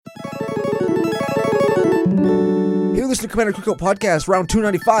listening to Commander Cookout Podcast, round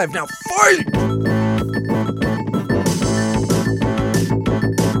 295. Now fight!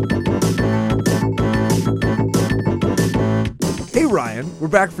 Hey Ryan, we're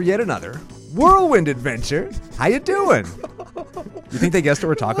back for yet another whirlwind adventure. How you doing? You think they guessed what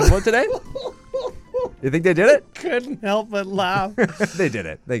we're talking about today? You think they did it? Couldn't help but laugh. They did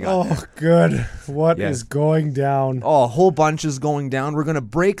it. They got it. Oh, good. What is going down? Oh, a whole bunch is going down. We're going to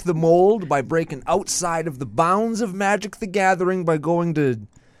break the mold by breaking outside of the bounds of Magic the Gathering by going to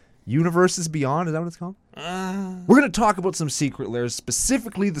Universes Beyond. Is that what it's called? We're going to talk about some secret lairs,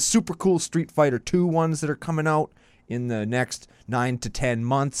 specifically the super cool Street Fighter 2 ones that are coming out in the next 9 to 10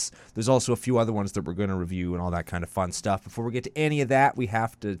 months. There's also a few other ones that we're going to review and all that kind of fun stuff. Before we get to any of that, we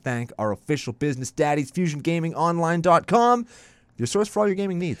have to thank our official business daddies, FusionGamingOnline.com, your source for all your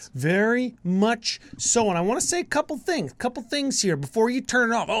gaming needs. Very much so. And I want to say a couple things here before you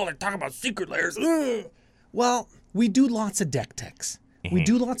turn it off. Oh, they're talking about secret lairs. Ugh. Well, we do lots of deck techs. We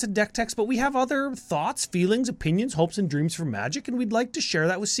do lots of deck techs, but we have other thoughts, feelings, opinions, hopes, and dreams for Magic, and we'd like to share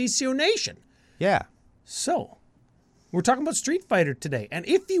that with CCO Nation. Yeah. So, we're talking about Street Fighter today. And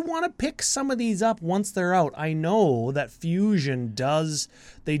if you want to pick some of these up once they're out, I know that Fusion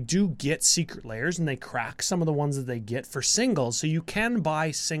they do get secret lairs and they crack some of the ones that they get for singles. So you can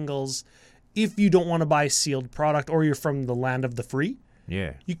buy singles if you don't want to buy sealed product or you're from the land of the free.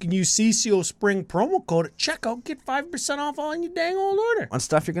 Yeah. You can use CCO Spring promo code at checkout, get 5% off on your dang old order. On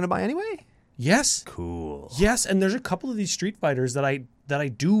stuff you're going to buy anyway? Yes. Cool. Yes, and there's a couple of these Street Fighters that I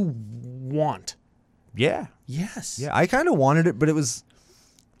do want. Yeah. Yes. Yeah, I kind of wanted it, but it was...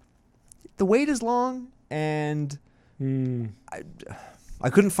 The wait is long, and I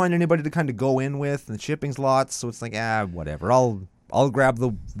couldn't find anybody to kind of go in with, and the shipping's lots, so it's like, whatever. I'll grab the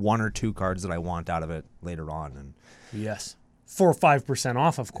 1 or 2 cards that I want out of it later on. And yes. For 5%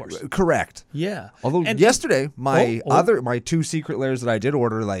 off, of course. Correct. Yeah. Although yesterday, my 2 secret lairs that I did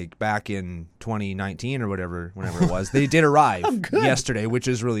order like back in 2019 or whenever it was, they did arrive yesterday, which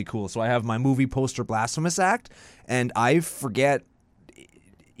is really cool. So I have my movie poster Blasphemous Act, and I forget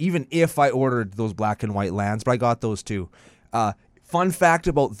even if I ordered those black and white lands, but I got those too. Fun fact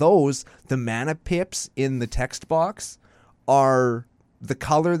about those, the mana pips in the text box are the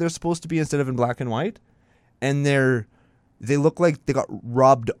color they're supposed to be instead of in black and white, and they look like they got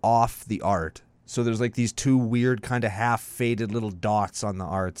rubbed off the art. So there's like these 2 weird kind of half-faded little dots on the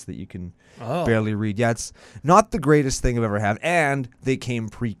arts that you can barely read. Yeah, it's not the greatest thing I've ever had. And they came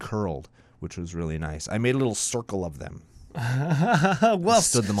pre-curled, which was really nice. I made a little circle of them. Well,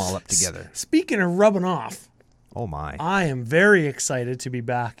 stood them all up together. Speaking of rubbing off. Oh, my. I am very excited to be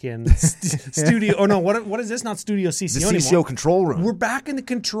back in studio. Oh, no, what is this? Not Studio CCO anymore. The CCO control room. We're back in the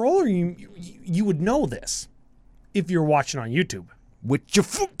control room. You would know this if you're watching on YouTube. Which you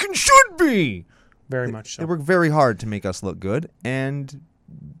fucking should be. Very much so. They work very hard to make us look good, and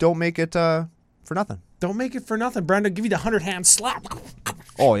don't make it for nothing. Don't make it for nothing. Brenda, give you the 100-hand slap.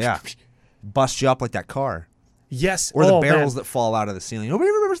 Oh, yeah. Bust you up like that car. Yes. Or the barrels that fall out of the ceiling. Nobody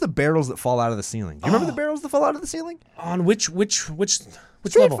remembers the barrels that fall out of the ceiling. Do you remember the barrels that fall out of the ceiling? On which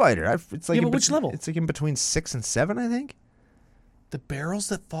Street level? Fighter. It's like but which level? It's like in between 6 and 7, I think. The barrels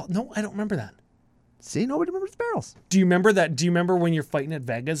that fall... No, I don't remember that. See, nobody remembers the barrels. Do you remember that? Do you remember when you're fighting at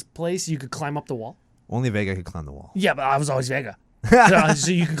Vega's place, you could climb up the wall? Only Vega could climb the wall. Yeah, but I was always Vega. So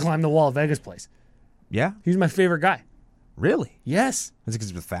you could climb the wall at Vega's place. Yeah? He was my favorite guy. Really? Yes. Is it because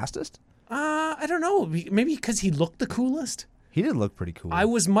he was the fastest? I don't know. Maybe because he looked the coolest. He did look pretty cool. I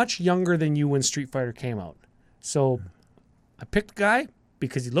was much younger than you when Street Fighter came out. So I picked a guy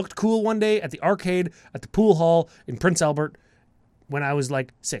because he looked cool one day at the arcade at the pool hall in Prince Albert when I was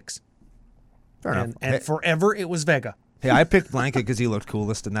like 6. Fair enough. And forever it was Vega. Hey, I picked Blanca because he looked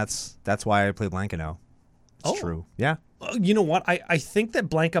coolest, and that's why I play Blanca now. It's true. Yeah. You know what? I think that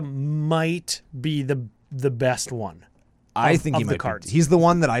Blanca might be the best one. I think he might cards. He's the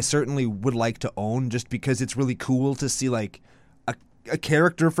one that I certainly would like to own, just because it's really cool to see like a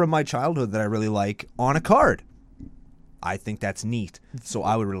character from my childhood that I really like on a card. I think that's neat. So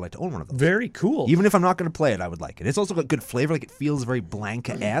I would really like to own one of those. Very cool. Even if I'm not going to play it, I would like it. It's also got good flavor. Like, it feels very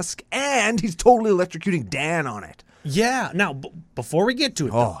Blanca-esque. And he's totally electrocuting Dan on it. Yeah. Now, before we get to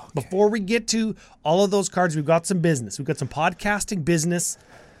it, okay. Before we get to all of those cards, we've got some business. We've got some podcasting business.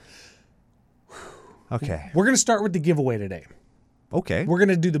 Okay. We're going to start with the giveaway today. Okay. We're going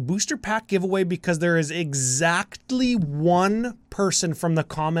to do the booster pack giveaway because there is exactly one person from the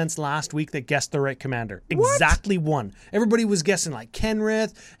comments last week that guessed the right commander. What? Exactly one. Everybody was guessing like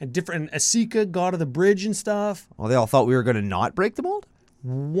Kenrith and different Asika, God of the Bridge and stuff. Well, they all thought we were going to not break the mold?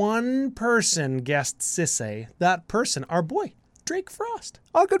 One person guessed Sisay. That person, our boy, Drake Frost.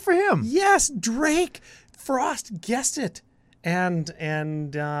 Oh, good for him. Yes, Drake. Frost guessed it. And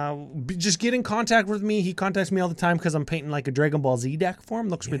just get in contact with me. He contacts me all the time because I'm painting like a Dragon Ball Z deck for him.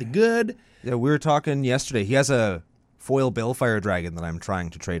 Looks really good. Yeah, we were talking yesterday. He has a foil Balefire Dragon that I'm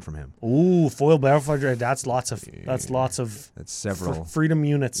trying to trade from him. Ooh, foil Balefire Dragon. That's lots of. That's several freedom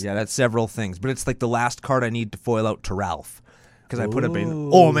units. Yeah, that's several things. but it's like the last card I need to foil out to Ralph because I put a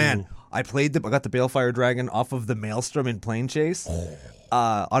oh man, I got the Balefire Dragon off of the Maelstrom in Plane Chase.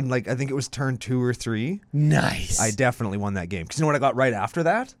 On like I think it was turn 2 or 3. Nice. I definitely won that game because you know what I got right after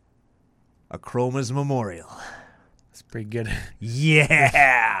that? A Chroma's Memorial. That's pretty good.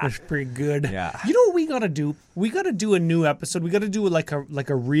 Yeah, that's pretty good. Yeah. You know what we gotta do? We gotta do a new episode. We gotta do like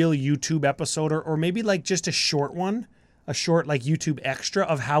a real YouTube episode, or maybe like just a short one, a short like YouTube extra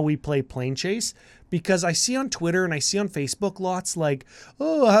of how we play Plane Chase. Because I see on Twitter and I see on Facebook lots like,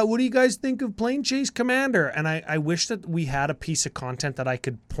 oh, what do you guys think of Plane Chase Commander? And I wish that we had a piece of content that I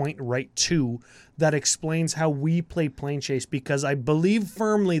could point right to that explains how we play Plane Chase, because I believe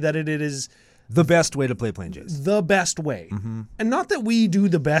firmly that it is the best way to play Plane Chase. The best way. Mm-hmm. And not that we do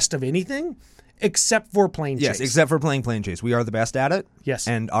the best of anything, except for Plane Chase. Yes, except for playing Plane Chase. We are the best at it. Yes.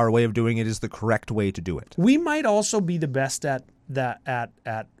 And our way of doing it is the correct way to do it. We might also be the best at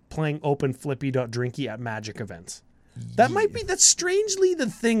playing open flippy.drinky at Magic events. That's strangely the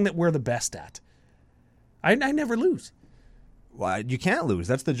thing that we're the best at. I never lose. Well, you can't lose.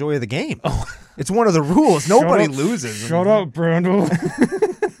 That's the joy of the game. Oh. It's one of the rules. Nobody loses. Shut up, Brando.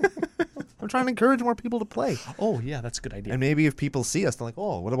 I'm trying to encourage more people to play. Oh, yeah, that's a good idea. And maybe if people see us, they're like,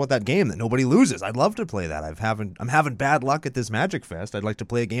 oh, what about that game that nobody loses? I'd love to play that. I'm having bad luck at this Magic Fest. I'd like to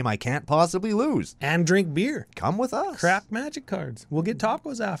play a game I can't possibly lose. And drink beer. Come with us. Craft Magic cards. We'll get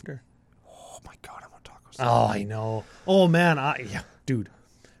tacos after. Oh, my God, I want tacos. Oh, I know. Oh, man. Dude.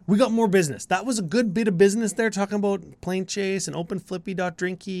 We got more business. That was a good bit of business there, talking about Plane Chase and open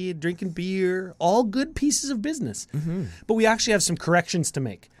flippy.drinky, drinking beer, all good pieces of business. Mm-hmm. But we actually have some corrections to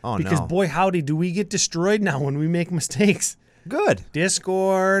make. Oh, because boy, howdy, do we get destroyed now when we make mistakes. Good.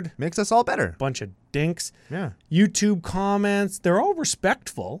 Discord. Makes us all better. Bunch of dinks. Yeah. YouTube comments. They're all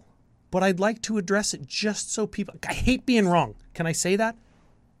respectful, but I'd like to address it just so people... I hate being wrong. Can I say that?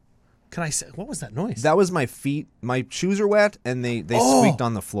 Can I say, what was that noise? That was my feet. My shoes are wet, and they squeaked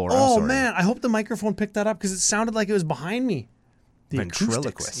on the floor. I'm sorry. Man, I hope the microphone picked that up because it sounded like it was behind me. The Ventriloquist.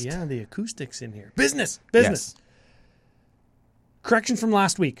 Acoustics. Yeah, the acoustics in here. Business. Yes. Correction from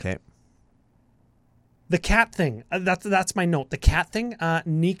last week. Okay. The cat thing. That's my note. The cat thing.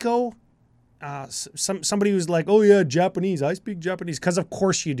 Nico. Somebody was like, "Oh yeah, Japanese. I speak Japanese." Because of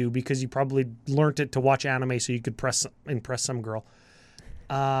course you do, because you probably learnt it to watch anime, so you could impress some girl.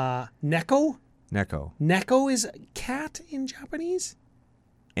 Neko? Neko is cat in Japanese?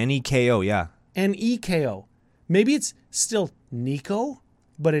 Neko, yeah. Neko. Maybe it's still Nico,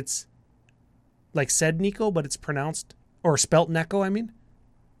 but it's like said Nico, but it's pronounced or spelt Neko, I mean.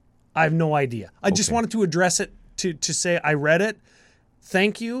 I have no idea. I just wanted to address it to say I read it.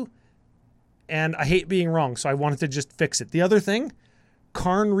 Thank you. And I hate being wrong, so I wanted to just fix it. The other thing,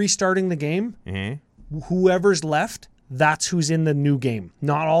 Karn restarting the game, whoever's left, that's who's in the new game.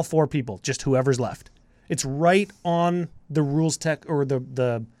 Not all 4 people, just whoever's left. It's right on the rules tech or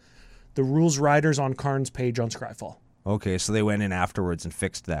the rules riders on Karn's page on Scryfall. Okay, so they went in afterwards and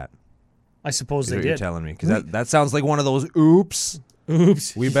fixed that. I suppose they did. You're telling me, because that sounds like one of those oops.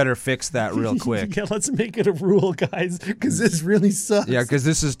 We better fix that real quick. Yeah, let's make it a rule, guys, because this really sucks. Yeah, because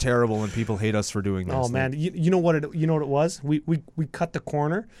this is terrible and people hate us for doing this. Oh man, you know what it was? We cut the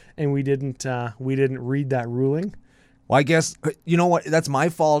corner and we didn't read that ruling. Well, I guess, you know what? That's my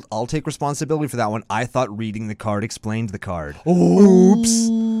fault. I'll take responsibility for that one. I thought reading the card explained the card. Oops.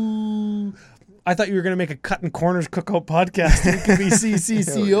 I thought you were going to make a Cutting Corners Cookout podcast. It could be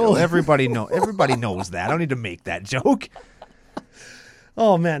CCCO. Everybody knows that. I don't need to make that joke.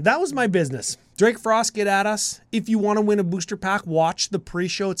 Oh, man. That was my business. Drake Frost, get at us. If you want to win a booster pack, watch the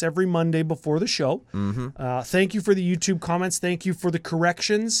pre-show. It's every Monday before the show. Mm-hmm. Thank you for the YouTube comments. Thank you for the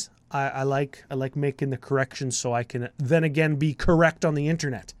corrections. I like making the corrections so I can then again be correct on the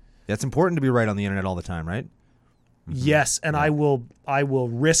internet. Yeah, it's important to be right on the internet all the time, right? Mm-hmm. Yes, and I will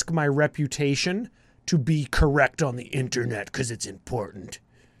risk my reputation to be correct on the internet because it's important.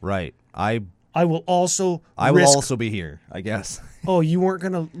 Right. I will also be here, I guess. Oh, you weren't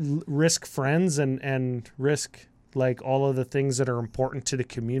going to risk friends and risk like all of the things that are important to the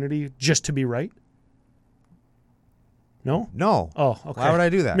community just to be right? No? No. Oh, okay. Why would I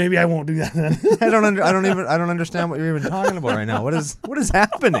do that? Maybe I won't do that then. I don't understand what you're even talking about right now. What is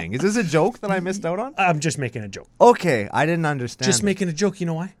happening? Is this a joke that I missed out on? I'm just making a joke. Okay, I didn't understand. Just making a joke. You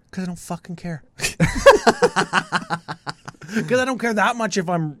know why? Because I don't fucking care. Because I don't care that much if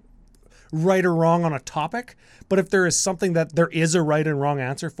I'm right or wrong on a topic, but if there is something that there is a right and wrong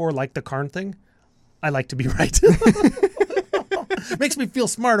answer for, like the Karn thing, I like to be right. Makes me feel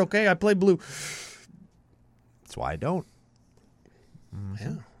smart, okay? I play blue. That's why I don't.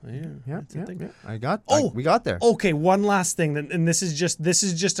 Yeah. We got there. Okay, one last thing, and this is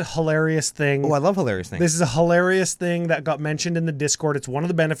just a hilarious thing. Oh, I love hilarious things. This is a hilarious thing that got mentioned in the Discord. It's one of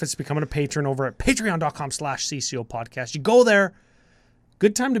the benefits of becoming a patron over at patreon.com/CCO podcast. You go there.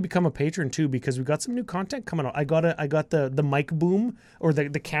 Good time to become a patron too, because we've got some new content coming out. I got the mic boom, or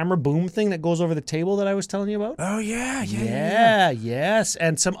the camera boom thing that goes over the table that I was telling you about. Oh yeah. Yes,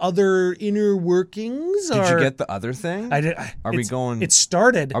 and some other inner workings. Did you get the other thing? I did. Are we going? It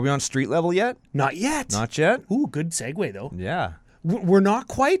started. Are we on street level yet? Not yet. Not yet. Ooh, good segue though. Yeah. We're not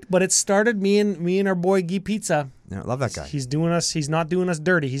quite, but it started. Me and our boy Guy Pizza. Yeah, I love that guy. He's not doing us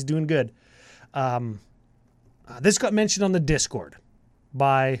dirty. He's doing good. This got mentioned on the Discord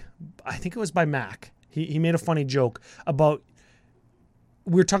by, I think it was by Mac. He made a funny joke about,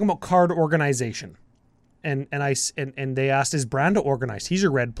 we were talking about card organization. And they asked, is Brando organized? He's a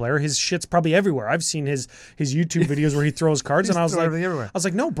Red player. His shit's probably everywhere. I've seen his YouTube videos where he throws cards, and I was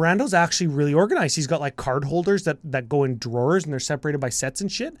like, no, Brando's actually really organized. He's got like card holders that go in drawers, and they're separated by sets and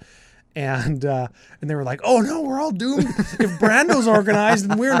shit. And they were like, oh no, we're all doomed. If Brando's organized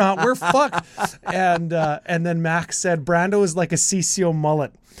and we're not, we're fucked. And then Max said Brando is like a CCO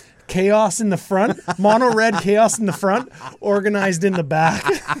mullet. Chaos in the front, mono red chaos in the front, organized in the back.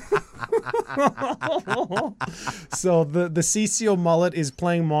 So the CCO mullet is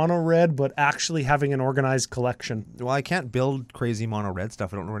playing mono red, but actually having an organized collection. Well, I can't build crazy mono red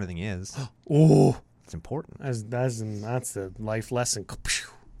stuff. I don't know what anything is. Oh, it's important. That's the life lesson.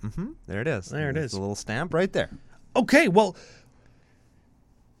 There it is. There it is. The little stamp right there. Okay, well,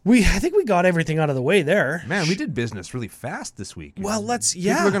 I think we got everything out of the way there. Man, we did business really fast this week. Well,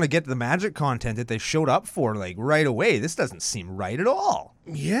 People are going to get the Magic content that they showed up for like right away. This doesn't seem right at all.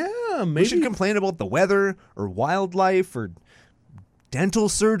 Yeah, maybe. We should complain about the weather or wildlife or dental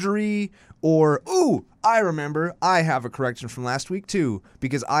surgery or, I remember I have a correction from last week too,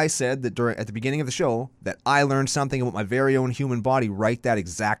 because I said that at the beginning of the show that I learned something about my very own human body right that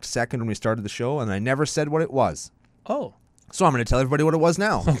exact second when we started the show, and I never said what it was. Oh. So I'm going to tell everybody what it was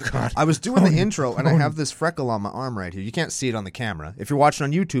now. Oh, God. I was doing the intro, and I have this freckle on my arm right here. You can't see it on the camera. If you're watching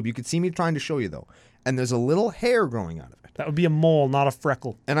on YouTube, you can see me trying to show you, though. And there's a little hair growing out of it. That would be a mole, not a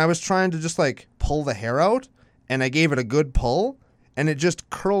freckle. And I was trying to just, pull the hair out, and I gave it a good pull, and it just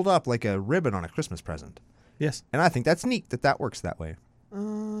curled up like a ribbon on a Christmas present. Yes. And I think that's neat that works that way.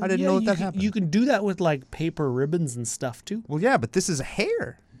 I didn't know that happened. You can do that with, paper ribbons and stuff, too. Well, yeah, but this is a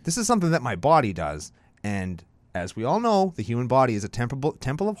hair. This is something that my body does, and as we all know, the human body is a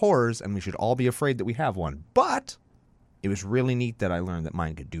temple of horrors, and we should all be afraid that we have one. But it was really neat that I learned that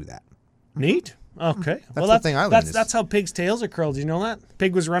mine could do that. Neat? Okay. That's the thing I learned. That's how pigs' tails are curled. You know that?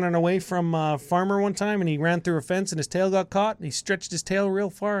 Pig was running away from a farmer one time, and he ran through a fence, and his tail got caught, and he stretched his tail real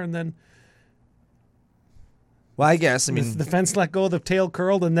far, and then... Well, I guess, the fence let go, the tail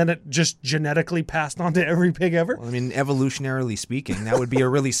curled, and then it just genetically passed on to every pig ever. Well, evolutionarily speaking, that would be a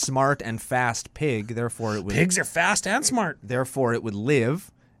really smart and fast pig. Therefore, it would. Pigs are fast and smart. Therefore, it would live,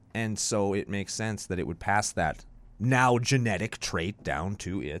 and so it makes sense that it would pass that now genetic trait down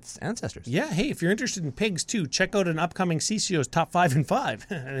to its ancestors. Yeah. Hey, if you're interested in pigs too, check out an upcoming CCO's Top 5 and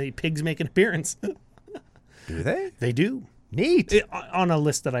 5. Pigs make an appearance. Do they? They do. Neat. On a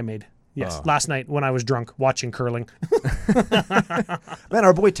list that I made. Yes, last night when I was drunk watching curling. Man,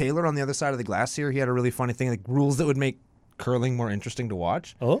 our boy Taylor on the other side of the glass here, he had a really funny thing, rules that would make curling more interesting to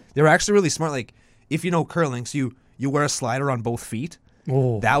watch. Oh? They were actually really smart. If you know curling, so you wear a slider on both feet.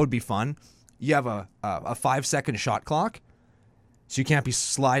 Oh. That would be fun. You have a 5-second shot clock, so you can't be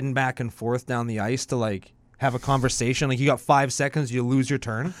sliding back and forth down the ice to, have a conversation. You got 5 seconds, you lose your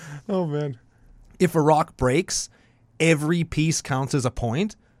turn. Oh, man. If a rock breaks, every piece counts as a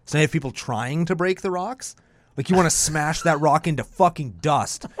point. So now you have people trying to break the rocks. You want to smash that rock into fucking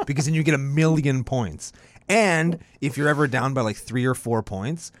dust because then you get 1,000,000 points. And if you're ever down by 3 or 4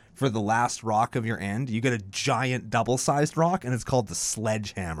 points, for the last rock of your end, you get a giant double-sized rock, and it's called the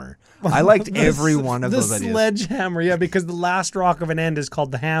sledgehammer. I liked every one of those ideas. The sledgehammer, yeah, because the last rock of an end is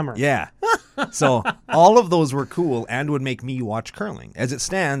called the hammer. Yeah. So all of those were cool and would make me watch curling. As it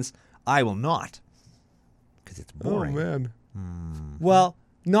stands, I will not because it's boring. Oh, man. Well...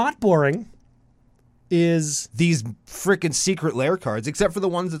 Not boring is... These freaking secret lair cards, except for the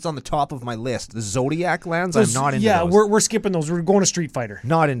ones that's on the top of my list. The Zodiac lands, I'm not into those. Yeah, we're skipping those. We're going to Street Fighter.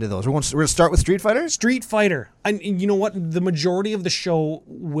 Not into those. We're going to start with Street Fighter? Street Fighter. And you know what? The majority of the show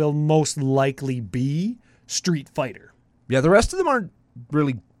will most likely be Street Fighter. Yeah, the rest of them aren't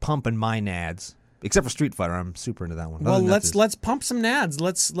really pumping my nads. Except for Street Fighter, I'm super into that one. Well, let's pump some nads.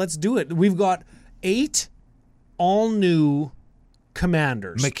 Let's do it. We've got 8 all new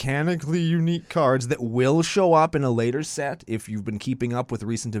commanders. Mechanically unique cards that will show up in a later set. If you've been keeping up with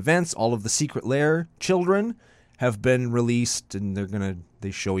recent events, all of the Secret Lair children have been released, and they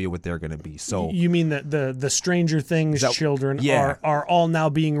show you what they're gonna be. So you mean that the Stranger Things children are all now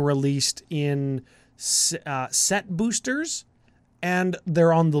being released in set boosters, and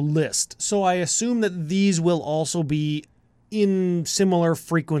they're on the list. So I assume that these will also be in similar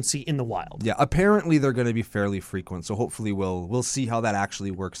frequency in the wild. Yeah, apparently they're going to be fairly frequent, so hopefully we'll see how that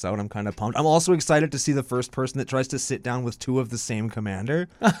actually works out. I'm kind of pumped. I'm also excited to see the first person that tries to sit down with 2 of the same commander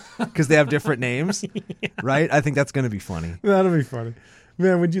because they have different names, right? I think that's going to be funny. That'll be funny.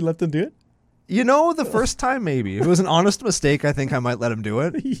 Man, would you let them do it? You know, the first time maybe. If it was an honest mistake, I think I might let him do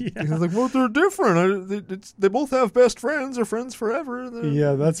it. Yeah. He's like, well, they're different. They both have best friends or friends forever.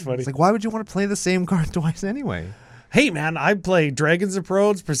 Yeah, that's funny. It's like, why would you want to play the same card twice anyway? Hey, man, I play Dragons of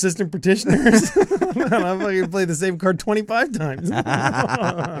Prodes, Persistent Petitioners, and I fucking play the same card 25 times.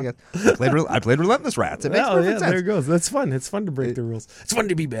 I played Relentless Rats. It makes perfect sense. There it goes. That's fun. It's fun to break the rules. It's fun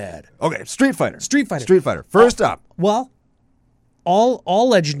to be bad. Okay, Street Fighter. Street Fighter. First up. Well,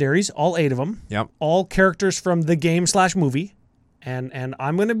 all legendaries, all 8 of them. Yep. All characters from the game/movie. And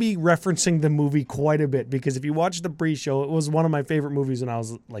I'm going to be referencing the movie quite a bit because if you watch the pre-show, it was one of my favorite movies when I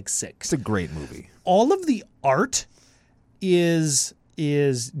was like 6. It's a great movie. All of the art is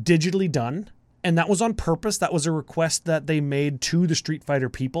digitally done, and that was on purpose. That was a request that they made to the Street Fighter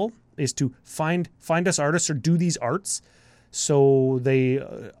people, is to find us artists or do these arts so they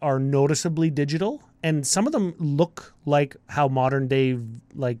are noticeably digital, and some of them look like how modern day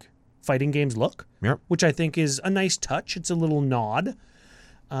like fighting games look. Yep. Which I think is a nice touch. It's a little nod.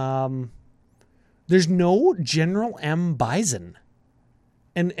 There's no General M. Bison.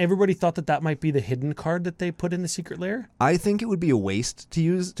 And everybody thought that might be the hidden card that they put in the Secret Lair. I think it would be a waste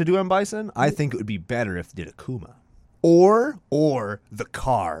to do M. Bison. I think it would be better if they did Akuma. Or the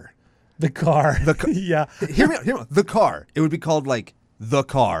car. The car. Yeah. Hear me out. The car. It would be called like the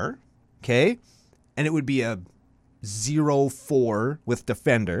car. Okay? And it would be a 0-4 with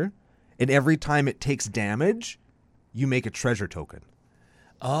Defender. And every time it takes damage, you make a treasure token.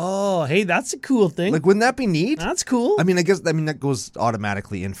 Oh, hey, that's a cool thing. Like, wouldn't that be neat? That's cool. I mean, that goes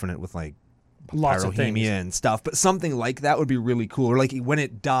automatically infinite with like lots of things and stuff. But something like that would be really cool. Or like when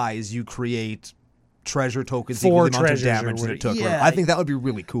it dies, you create treasure tokens equal to the amount of damage that it took. Yeah. I think that would be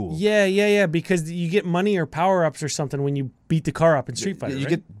really cool. Yeah. Because you get money or power ups or something when you beat the car up in Street Fighter. You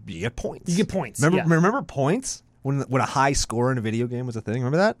right? get points. You get points. Remember points when a high score in a video game was a thing?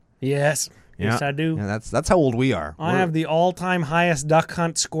 Remember that? Yes. Yes, I do. Yeah, that's how old we are. I have the all-time highest Duck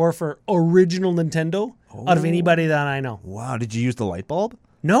Hunt score for original Nintendo out of anybody that I know. Wow, did you use the light bulb?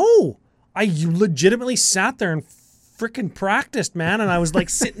 No. I legitimately sat there and freaking practiced, man, and I was like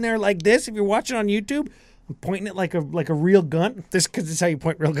sitting there like this. If you're watching on YouTube, I'm pointing it like a real gun. This is how you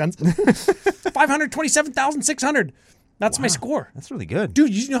point real guns. 527,600. That's my score. That's really good.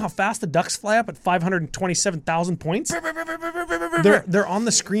 Dude, you know how fast the ducks fly up at 527,000 points? They're on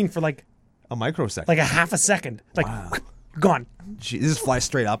the screen for like a microsecond. Like a half a second. Like, gone. They just fly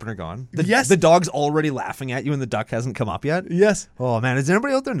straight up and are gone. Yes. The dog's already laughing at you and the duck hasn't come up yet? Yes. Oh, man. Has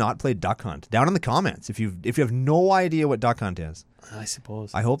anybody out there not played Duck Hunt? Down in the comments if you have no idea what Duck Hunt is. I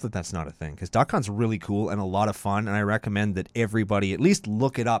suppose. I hope that's not a thing because Duck Hunt's really cool and a lot of fun, and I recommend that everybody at least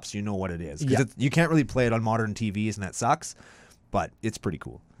look it up so you know what it is. Because you can't really play it on modern TVs, and that sucks, but it's pretty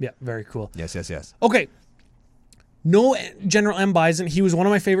cool. Yeah, very cool. Yes. Okay. No General M. Bison. He was one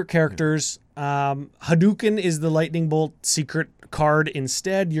of my favorite characters. Hadouken is the Lightning Bolt secret card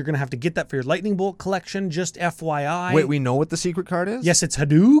instead. You're going to have to get that for your Lightning Bolt collection, just FYI. Wait, we know what the secret card is? Yes, it's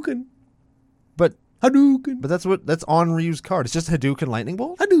Hadouken. But Hadouken. But that's on Ryu's card. It's just Hadouken Lightning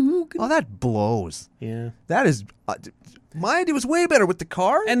Bolt? Hadouken. Oh, that blows. Yeah. That is... my idea was way better with the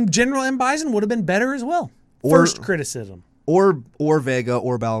card. And General M. Bison would have been better as well. First criticism. Or Vega,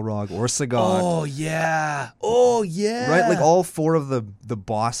 or Balrog, or Sagat. Oh, yeah. Right? Like all 4 of the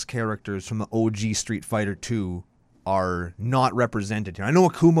boss characters from the OG Street Fighter 2 are not represented here. I know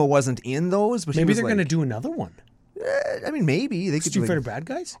Akuma wasn't in those, but maybe they're going to do another one. I mean, maybe. They could Street Fighter bad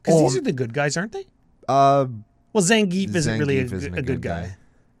guys? Because these are the good guys, aren't they? Well, Zangief isn't really a good guy.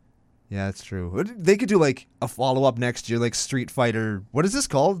 Yeah, that's true. They could do like a follow-up next year, like Street Fighter. What is this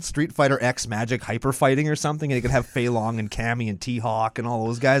called? Street Fighter X Magic Hyper Fighting or something, and it could have Fei Long and Cammy and T-Hawk and all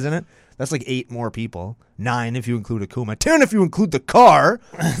those guys in it. That's like 8 more people. 9 if you include Akuma. 10 if you include the car.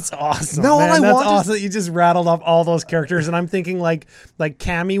 That's awesome. No, man. I That's want to- awesome that you just rattled off all those characters, and I'm thinking like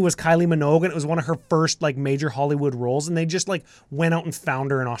Cammy was Kylie Minogue, and it was one of her first like major Hollywood roles, and they just like went out and found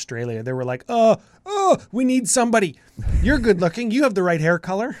her in Australia. They were like, oh, we need somebody. You're good looking. You have the right hair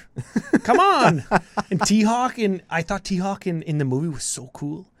color. Come on. And T-Hawk, I thought T-Hawk in the movie was so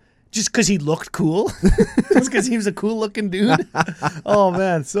cool. Just because he looked cool. Just because he was a cool looking dude. Oh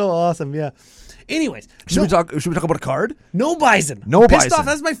man, so awesome. Yeah. Anyways, Should we talk about a card? no Bison. No Pissed Bison. off.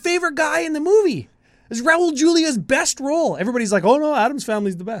 That's my favorite guy in the movie. It's Raul Julia's best role. Everybody's like, oh no, Adam's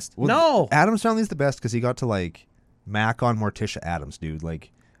Family's the best. No. Adam's Family's the best because he got to like mac on Morticia Addams, dude.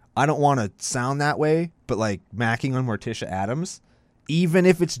 Like, I don't want to sound that way, but like macking on Morticia Addams, even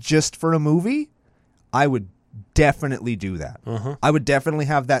if it's just for a movie, I would definitely do that. I would definitely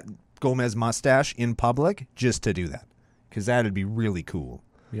have that Gomez mustache in public just to do that because that'd be really cool.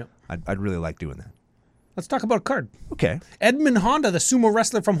 Yep. I'd really like doing that. Let's talk about a card. Okay. Edmund Honda, the sumo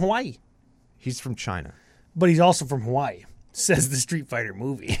wrestler from Hawaii. He's from China. But he's also from Hawaii, says the Street Fighter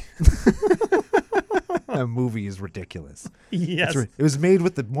movie. That movie is ridiculous. Yes. It was made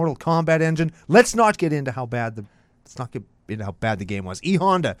with the Mortal Kombat engine. Let's not get into how bad the game was. E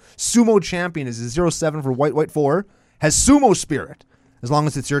Honda, sumo champion, is a 07 for White 4, has sumo spirit. As long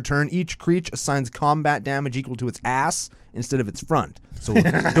as it's your turn, each creature assigns combat damage equal to its ass instead of its front. So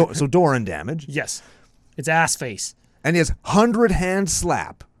so Doran damage. Yes. It's ass face. And he has 100 hand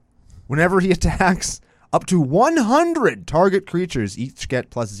slap. Whenever he attacks, up to 100 target creatures each get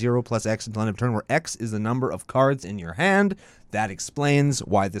 +0/+X until end of turn, where X is the number of cards in your hand. That explains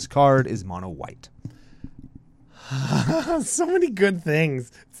why this card is mono white. So many good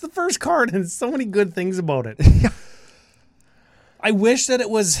things. It's the first card, and so many good things about it. I wish that it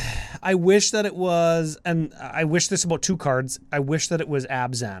was, and I wish this about 2 cards. I wish that it was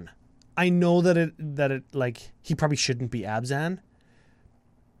Abzan. I know that it like, he probably shouldn't be Abzan,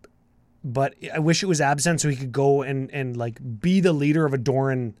 but I wish it was Abzan so he could go and like be the leader of a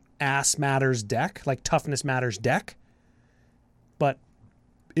Doran ass matters deck, like toughness matters deck. But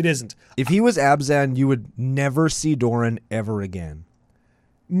it isn't. If he was Abzan, you would never see Doran ever again.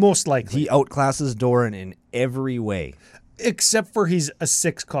 Most likely. He outclasses Doran in every way. Except for he's a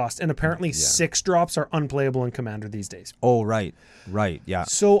 6 cost, and apparently 6 drops are unplayable in Commander these days. Oh, right, yeah.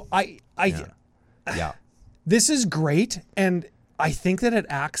 So Yeah. This is great, and I think that it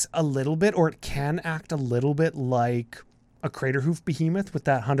acts a little bit, or it can act a little bit like a Craterhoof Behemoth with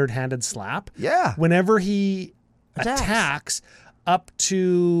that 100-handed slap. Yeah. Whenever he attacks up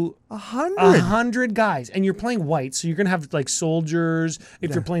to 100 guys, and you're playing white, so you're gonna have like soldiers.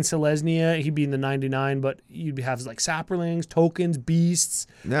 If you're playing Selesnya, he'd be in the 99, but you'd have like sapperlings, tokens, beasts,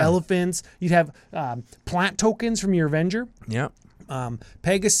 elephants. You'd have plant tokens from your Avenger. Yeah.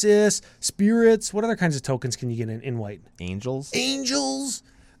 Pegasus, spirits. What other kinds of tokens can you get in white? Angels,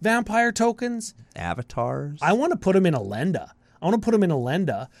 vampire tokens, avatars. I want to put him in Alenda.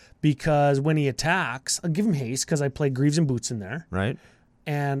 Because when he attacks, I'll give him haste because I play Greaves and Boots in there. Right.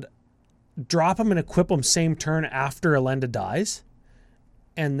 And drop him and equip him same turn after Alenda dies.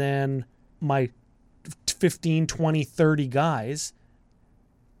 And then my 15, 20, 30 guys,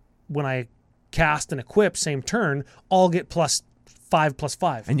 when I cast and equip same turn, all get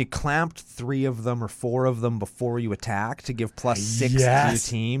 +5/+5. And you clamped 3 of them or 4 of them before you attack to give +6 to your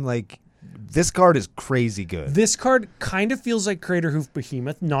team. Like, this card is crazy good. This card kind of feels like Craterhoof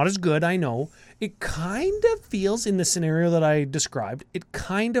Behemoth. Not as good, I know. It kind of feels, in the scenario that I described, it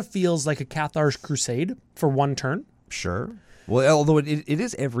kind of feels like a Cathar's Crusade for 1 turn. Sure. Well, although it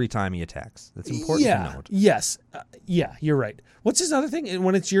is every time he attacks. That's important to note. Yes. You're right. What's his other thing?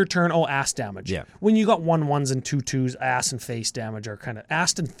 When it's your turn, ass damage. Yeah. When you got 1/1s and 2/2s, ass and face damage are kind of...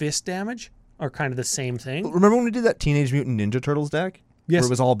 Ass and fist damage are kind of the same thing. Remember when we did that Teenage Mutant Ninja Turtles deck? Yes. Where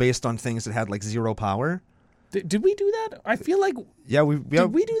it was all based on things that had like 0 power? Did we do that? I feel like... Yeah,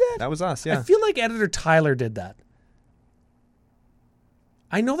 Did we do that? That was us, yeah. I feel like Editor Tyler did that.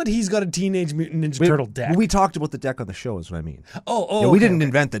 I know that he's got a Teenage Mutant Ninja Turtle deck. We talked about the deck on the show is what I mean. Oh, we didn't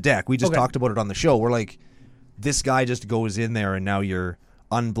invent the deck. We just Okay. talked about it on the show. We're like, this guy just goes in there and now you're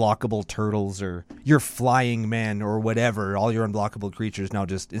unblockable turtles or your flying men or whatever. All your unblockable creatures now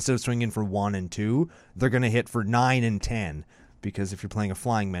just, instead of swinging for 1 and 2, they're going to hit for 9 and 10. Because if you're playing a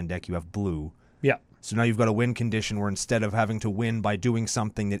flying men deck, you have blue. Yeah. So now you've got a win condition where instead of having to win by doing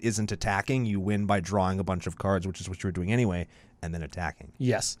something that isn't attacking, you win by drawing a bunch of cards, which is what you were doing anyway, and then attacking.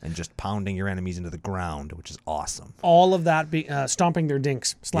 Yes. And just pounding your enemies into the ground, which is awesome. All of that, stomping their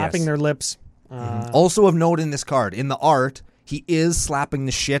dinks, slapping Yes. their lips. Also of note in this card, in the art, he is slapping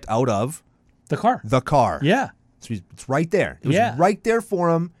the shit out of The car. the car. Yeah. So it's right there. It was Yeah. right there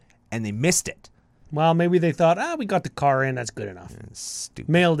for him, and they missed it. Well, maybe they thought, we got the car in. That's good enough.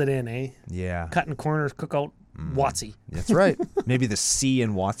 Stupid. Mailed it in, eh? Yeah. Cutting corners, cookout, Watsy. That's right. Maybe the C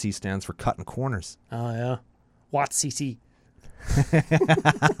in WotC stands for cutting corners. Oh, yeah. WATCC.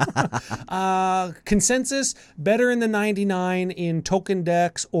 Consensus, better in the 99 in token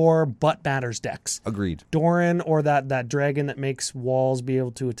decks or butt batters decks. Agreed. Doran or that dragon that makes walls be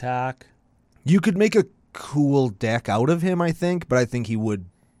able to attack. You could make a cool deck out of him, I think, but I think he would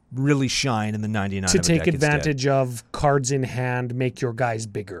really shine in the 99 To of a take deck advantage of cards in hand, make your guys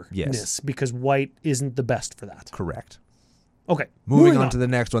bigger. Yes. Because white isn't the best for that. instead. Correct. Okay. Moving on to the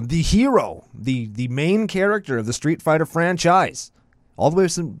next one. The hero, the main character of the Street Fighter franchise. All the way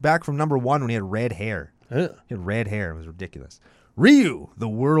back from number 1 when he had red hair. Ugh. He had red hair. It was ridiculous. Ryu, the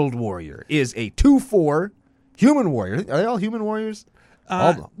World Warrior, is a 2/4 human warrior. Are they all human warriors?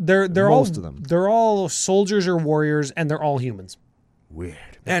 They're most all of them. They're all soldiers or warriors, and they're all humans. Weird.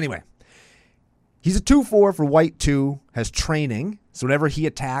 Anyway, he's a 2/4 for white 2, has training. So whenever he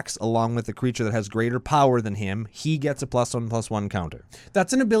attacks along with a creature that has greater power than him, he gets a +1/+1 counter.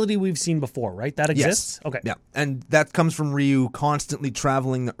 That's an ability we've seen before, right? That exists? Yes. Okay. Yeah. And that comes from Ryu constantly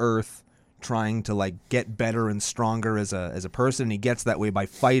traveling the earth, trying to like get better and stronger as a person. And he gets that way by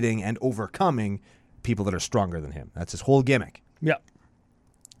fighting and overcoming people that are stronger than him. That's his whole gimmick. Yeah.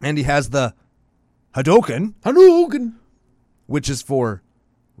 And he has the Hadouken, Hadouken. which is for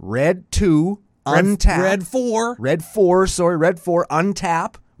red 2, untap. Red 4. Red 4,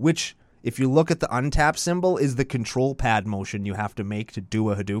 untap, which, if you look at the untap symbol, is the control pad motion you have to make to do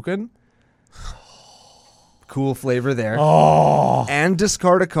a Hadouken. Cool flavor there. Oh. And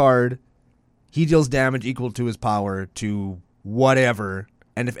discard a card. He deals damage equal to his power to whatever,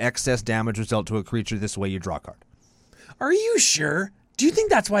 and if excess damage was dealt to a creature this way, you draw a card. Are you sure? Do you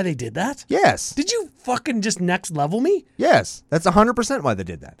think that's why they did that? Yes. Did you fucking just next level me? Yes. That's 100% why they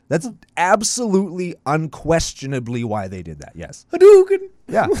did that. That's absolutely, unquestionably why they did that. Yes. Hadouken.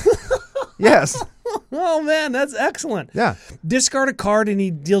 Yeah. Yes. Oh, man, that's excellent. Yeah. Discard a card and he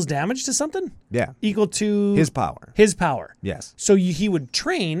deals damage to something? Yeah. Equal to... His power. His power. Yes. So he would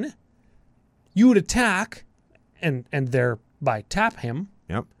train, you would attack, and thereby tap him.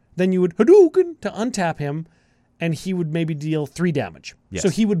 Yep. Then you would Hadouken to untap him, and he would maybe deal 3 damage. Yes. So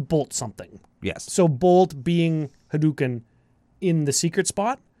he would bolt something. Yes. So bolt being Hadouken in the secret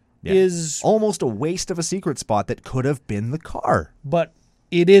spot is... almost a waste of a secret spot that could have been the car. But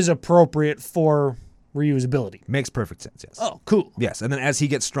it is appropriate for Ryu's ability. Makes perfect sense, yes. Oh, cool. Yes, and then as he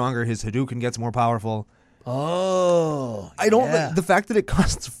gets stronger, his Hadouken gets more powerful. Oh, I don't like the fact that it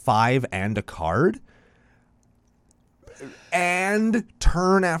costs 5 and a card. And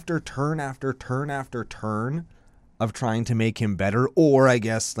turn after turn after turn after turn of trying to make him better, or I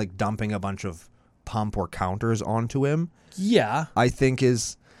guess like dumping a bunch of pump or counters onto him, Yeah. I think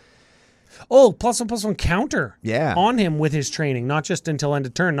is... Oh, +1/+1 counter. Yeah. On him with his training, not just until end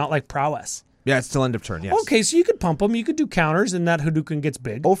of turn, not like prowess. Yeah, it's till end of turn, yes. Okay, so you could pump him, you could do counters, and that Hadouken gets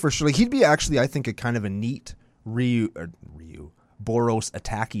big. Oh, for sure. Like, he'd be actually, I think, a kind of a neat Boros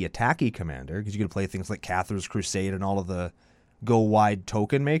attacky commander, because you could play things like Cathar's Crusade and all of the go wide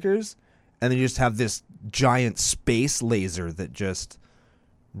token makers, and then you just have this giant space laser that just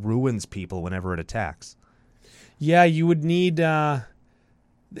ruins people whenever it attacks. Yeah, you would need...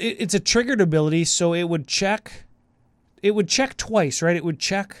 it's a triggered ability, so it would check... It would check twice, right? It would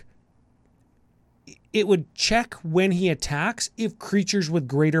check when he attacks if creatures with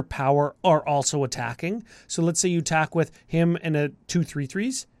greater power are also attacking. So let's say you attack with him and a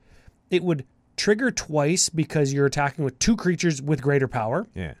 2/3/3s. It would trigger twice because you're attacking with 2 creatures with greater power.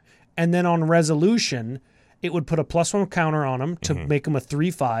 Yeah. And then on resolution, it would put a +1 counter on him to make him a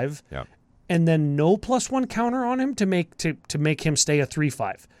 3/5. Yep. And then no +1 counter on him to make him stay a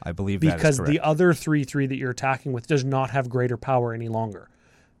 3/5. I believe that is Because correct. the other 3/3 that you're attacking with does not have greater power any longer.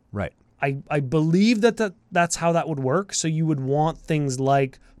 Right. I believe that's how that would work. So you would want things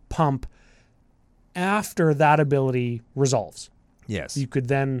like pump after that ability resolves. Yes. You could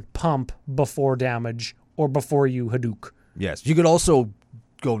then pump before damage or before you Hadouk. Yes. You could also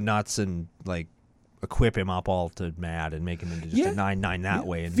go nuts and like equip him up all to mad and make him into just a 9/9 that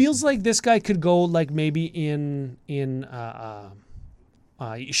way. And Feels like this guy could go like maybe in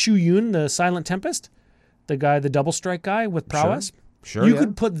Shu Yun, the Silent Tempest, the double strike guy with prowess. Sure. You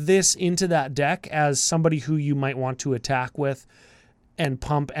could put this into that deck as somebody who you might want to attack with and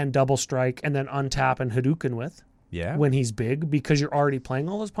pump and double strike and then untap and Hadouken with when he's big because you're already playing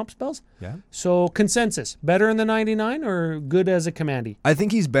all those pump spells. Yeah. So consensus, better in the 99 or good as a commandy? I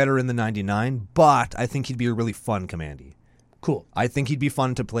think he's better in the 99, but I think he'd be a really fun commandy. Cool. I think he'd be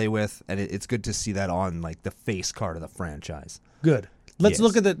fun to play with, and it's good to see that on like the face card of the franchise. Good. Let's Yes.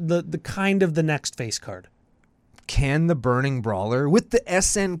 look at the kind of the next face card. Ken the Burning Brawler with the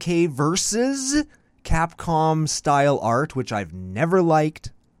SNK versus Capcom style art, which I've never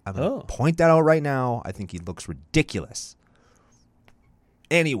liked. I'm going to point that out right now. I think he looks ridiculous.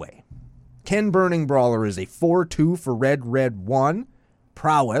 Anyway, Ken Burning Brawler is a 4/2 for red, 1.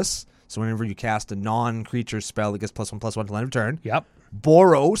 Prowess. So whenever you cast a non-creature spell, it gets +1/+1 till end of turn. Yep.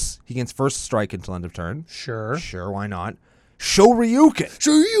 Boros. He gains first strike until end of turn. Sure. Sure, why not? Shoryuken.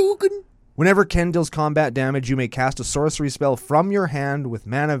 Shoryuken. Whenever Ken deals combat damage, you may cast a sorcery spell from your hand with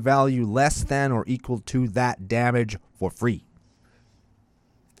mana value less than or equal to that damage for free.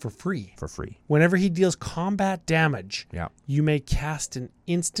 For free. For free. Whenever he deals combat damage, Yeah. you may cast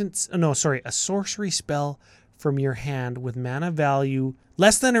a sorcery spell from your hand with mana value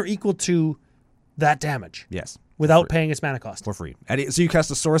less than or equal to that damage Yes. without paying its mana cost. For free. So you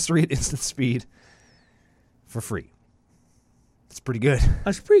cast a sorcery at instant speed for free. It's pretty good.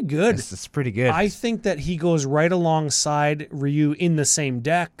 That's pretty good. It's pretty good. I think that he goes right alongside Ryu in the same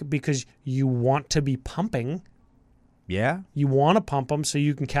deck because you want to be pumping. Yeah. You want to pump him so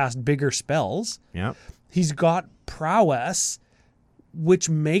you can cast bigger spells. Yeah. He's got prowess, which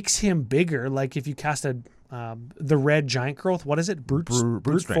makes him bigger. Like if you cast the red giant growth, what is it? Brute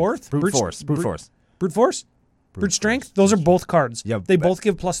strength. force? Brute force. Brute force? Brute strength? Those are both cards. Yeah, they both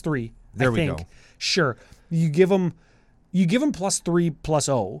give +3. There I we think. go. Sure. You give him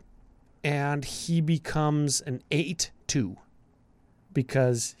 +3/+0, and he becomes an 8/2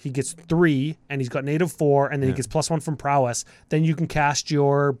 because he gets 3 and he's got native 4, and then he gets +1 from prowess. Then you can cast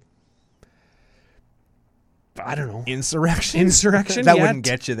your, I don't know, Insurrection. that wouldn't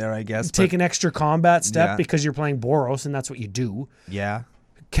get you there, I guess. Take an extra combat step Yeah. because you're playing Boros, and that's what you do. Yeah.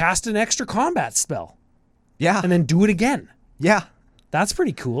 Cast an extra combat spell Yeah. and then do it again. Yeah. That's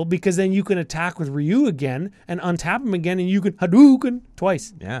pretty cool because then you can attack with Ryu again and untap him again, and you can Hadouken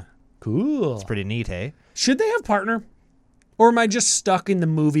twice. Yeah. Cool. It's pretty neat, hey? Should they have partner? Or am I just stuck in the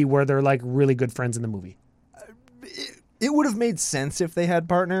movie where they're like really good friends in the movie? It would have made sense if they had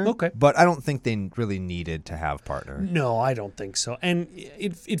partner. Okay. But I don't think they really needed to have partner. No, I don't think so. And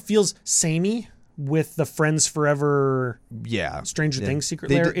it feels samey with the Friends Forever Yeah. Stranger Yeah. Things secret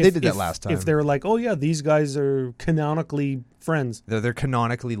They lair. did- they did that last time. If they're like, oh yeah, these guys are canonically friends. They're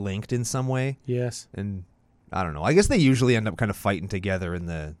canonically linked in some way. Yes. And I don't know. I guess they usually end up kind of fighting together in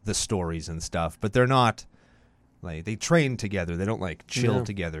the stories and stuff, but they're not like they train together. They don't like chill Yeah.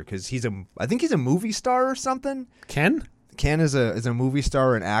 together because I think he's a movie star or something. Ken? Ken is a movie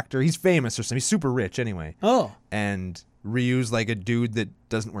star, an actor. He's famous or something. He's super rich anyway. Oh. And Ryu's like a dude that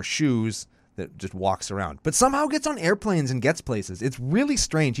doesn't wear shoes that just walks around, but somehow gets on airplanes and gets places. It's really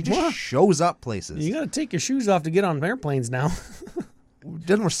strange. He just What? shows up places. You got to take your shoes off to get on airplanes now.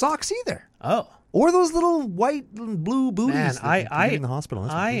 Doesn't wear socks either. Oh. Or those little white and blue booties. Man, that you get in the hospital.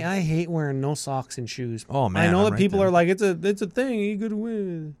 That's what I hate wearing no socks and shoes. Oh, man, I know I'm that right people there. are like it's a thing you could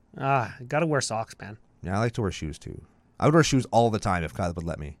wear. Gotta wear socks, man. Yeah, I like to wear shoes too. I would wear shoes all the time if Kyla would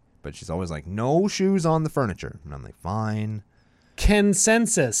let me. But she's always like, no shoes on the furniture. And I'm like, fine.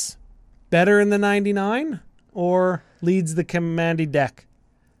 Consensus. Better in the 99 or leads the Commandy deck?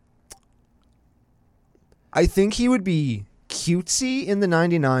 I think he would be cutesy in the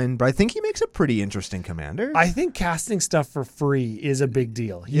 99, but I think he makes a pretty interesting commander. I think casting stuff for free is a big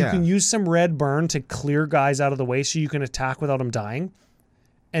deal. You Yeah. can use some red burn to clear guys out of the way so you can attack without them dying.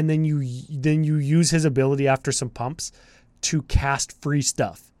 And then you use his ability after some pumps to cast free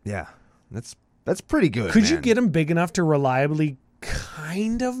stuff. Yeah, that's pretty good. Could you man. get him big enough to reliably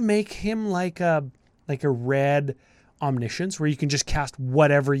kind of make him like a red omniscience where you can just cast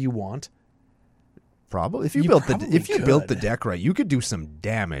whatever you want? Probably if you You built probably built the could. deck right, you could do some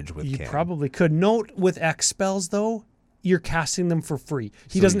damage with You Ken. probably could. Note with X spells though, you're casting them for free.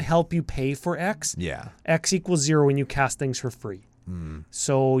 He So doesn't help you pay for X. Yeah. X equals 0 when you cast things for free.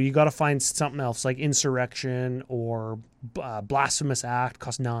 So you got to find something else like Insurrection or Blasphemous Act,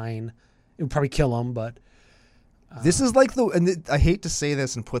 cost 9. It would probably kill him, but This is like I hate to say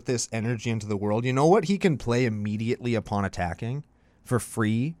this and put this energy into the world. You know what he can play immediately upon attacking for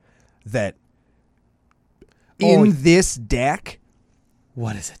free that in this deck,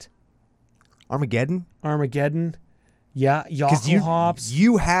 what is it? Armageddon? Armageddon? Yeah, Because Yoko Hops,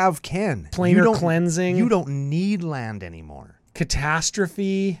 you have Ken. Planar You don't- Cleansing. You don't need land anymore.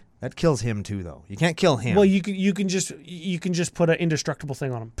 Catastrophe. That kills him too, though. You can't kill him. Well, you can just put an indestructible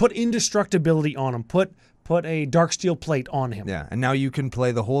thing on him. Put indestructibility on him. Put a Darksteel plate on him. yeah, and now you can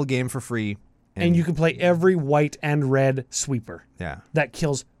play the whole game for free. And you can play every white and red sweeper. Yeah, That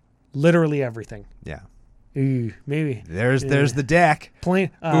kills literally everything. yeah. Ooh, maybe. There's the deck.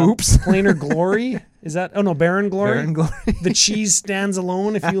 Oops. Planar Glory. Is that? Oh no, Baron Glory. Baron Glory. The cheese stands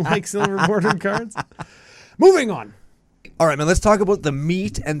alone if you like silver bordered cards. Moving on. All right, man. Let's talk about the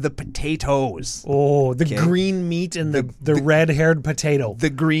meat and the potatoes. Oh, the green meat and the red-haired potato.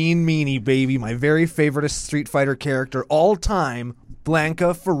 The green meanie, baby. My very favorite Street Fighter character all time.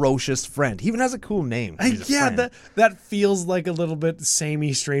 Blanka, Ferocious Friend. He even has a cool name. Yeah, that feels like a little bit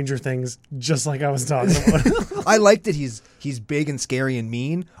samey Stranger Things, just like I was talking about. I like that he's big and scary and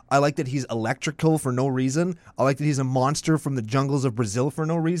mean. I like that he's electrical for no reason. I like that he's a monster from the jungles of Brazil for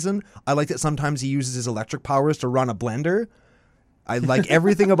no reason. I like that sometimes he uses his electric powers to run a blender. I like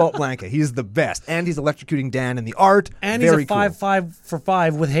everything about Blanka. He's the best. And he's electrocuting Dan in the art. And Very he's a 5/5 for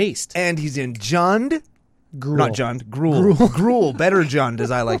 5 with haste. And he's in Jund. Gruul. Not Jund. Gruul. Gruul. Better Jund, as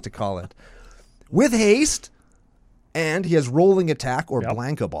I like to call it. With haste. And he has rolling attack, or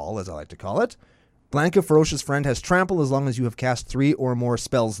Blanka Ball, as I like to call it. Blanka, Ferocious Friend, has trample as long as you have cast 3 or more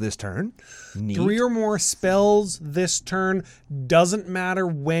spells this turn. Neat. 3 or more spells this turn. Doesn't matter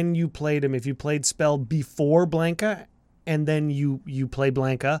when you played him. If you played spell before Blanka, and then you play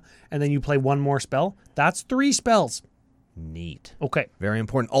Blanka, and then you play one more spell, that's 3 spells. Neat. Okay. Very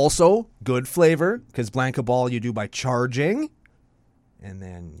important. Also, good flavor, because Blanka Ball you do by charging, and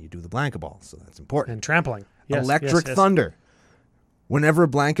then you do the Blanka Ball, so that's important. And trampling. Yes, Electric yes. Thunder. Whenever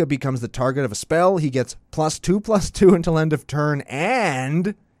Blanka becomes the target of a spell, he gets +2/+2 until end of turn,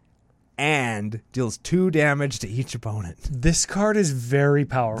 and deals 2 damage to each opponent. This card is very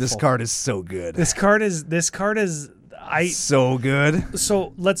powerful. This card is so good. This card is so good.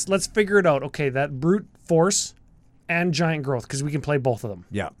 So let's figure it out. Okay, that brute force and giant growth, because we can play both of them.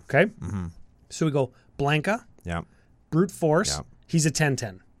 Yeah. Okay? Mm-hmm. So we go Blanka, Yeah. brute force, Yeah. he's a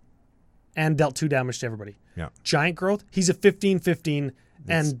 10/10. And dealt 2 damage to everybody. Yeah. Giant growth, he's a 15/15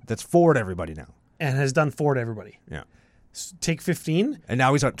 and That's 4 to everybody now. has done 4 to everybody. Yeah. Take 15. And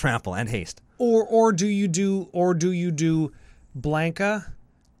now he's got trample and haste. Or do you do Blanka,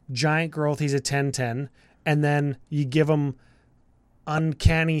 giant growth, he's a 10/10, and then you give him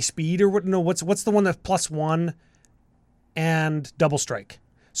uncanny speed, or what? No, what's the one that's +1 and double strike?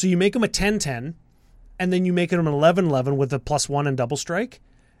 So you make him a 10/10, and then you make him an 11/11 with a +1 and double strike,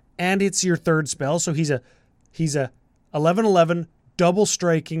 and it's your third spell. So he's a 11/11 double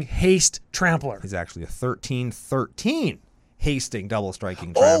striking haste trampler. He's actually a 13/13 hasting double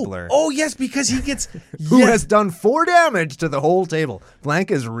striking trampler. Oh yes, because he gets who has done 4 damage to the whole table.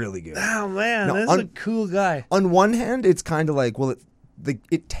 Blanka is really good. Oh man, Now, this is a cool guy. On one hand, it's kind of like, well,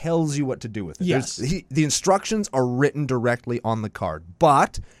 it tells you what to do with it. Yes. The instructions are written directly on the card,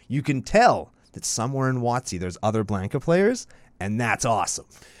 but you can tell that somewhere in WotC there's other Blanka players, and that's awesome.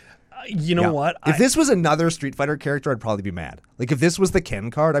 You know what? If this was another Street Fighter character, I'd probably be mad. Like, if this was the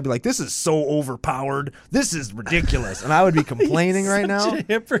Ken card, I'd be like, this is so overpowered. This is ridiculous. And I would be complaining right now. Such a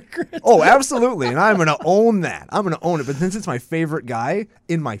hypocrite. Oh, absolutely. And I'm going to own that. I'm going to own it. But since it's my favorite guy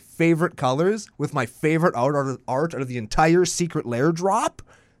in my favorite colors with my favorite art out of the entire Secret Lair drop,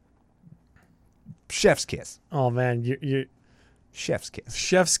 chef's kiss. Oh man, you Chef's kiss.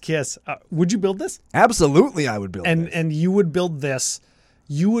 chef's kiss. Would you build this? Absolutely, I would build this. And you would build this.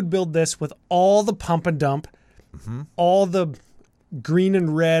 You would build this with all the pump and dump, all the green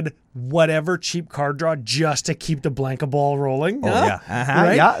and red, whatever cheap card draw, just to keep the Blanka Ball rolling. Oh, yeah.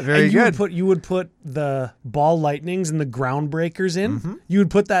 Right? Yeah, very and good. You would put the ball lightnings and the ground breakers in. You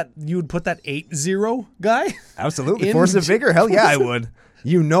would put that 8-0 guy. Absolutely. in- Force of Vigor? Hell yeah, I would.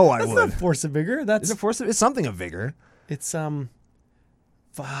 You know I That's would. not Force of Vigor. That's Is it Force of... It's something of Vigor. it's Are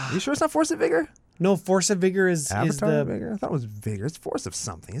you sure it's not Force of Vigor? no, Force of Vigor is Avatar the of Vigor? I thought it was Vigor. It's Force of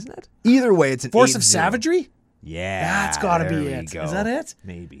something, isn't it? Either way, it's an Force 8-0. of Savagery. Yeah. That's gotta be there we it. go. Is that it?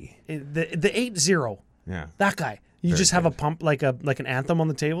 Maybe. The 8-0. Yeah. That guy. You just have a pump like an anthem on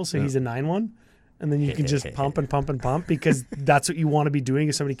the table, so he's a 9-1. And then you can just pump and pump and pump because that's what you want to be doing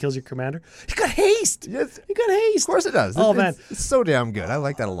if somebody kills your commander. He got haste. Yes. He got haste. Of course it does. Oh, man. It's so damn good. I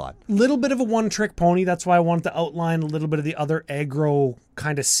like that a lot. Little bit of a one-trick pony. That's why I wanted to outline a little bit of the other aggro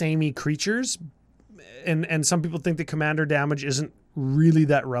kind of samey creatures. And some people think that commander damage isn't really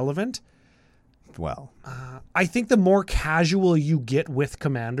that relevant. Well, I think the more casual you get with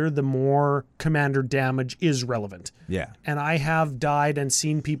commander, the more commander damage is relevant. yeah. And I have died and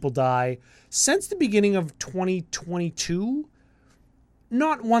seen people die since the beginning of 2022.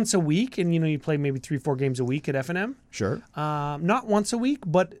 Not once a week, and you play maybe 3-4 games a week at FNM. Sure. Not once a week,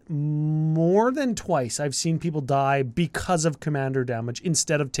 but more than twice I've seen people die because of commander damage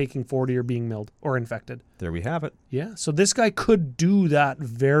instead of taking 40 or being milled or infected. There we have it. Yeah, so this guy could do that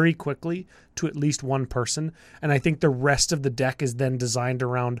very quickly to at least one person, and I think the rest of the deck is then designed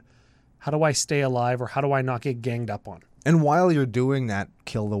around How do I stay alive, or how do I not get ganged up on? And while you're doing that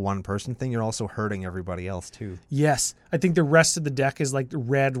kill the one person thing, you're also hurting everybody else too. Yes. I think the rest of the deck is like the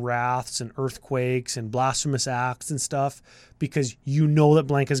Red Wraths and Earthquakes and Blasphemous Acts and stuff, because you know that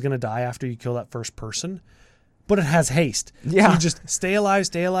Blanka's going to die after you kill that first person. But it has haste. Yeah. So you just stay alive,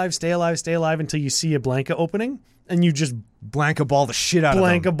 stay alive, stay alive, stay alive until you see a Blanka opening, and you just Blanka ball the shit out of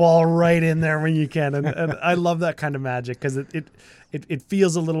them. Blanka ball right in there when you can. And I love that kind of magic, because it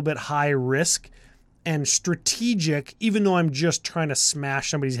feels a little bit high risk and strategic, even though I'm just trying to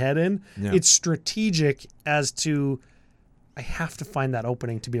smash somebody's head in. Yeah. It's strategic as to, I have to find that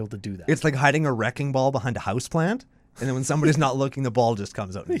opening to be able to do that. It's like hiding a wrecking ball behind a houseplant, and then when somebody's not looking, the ball just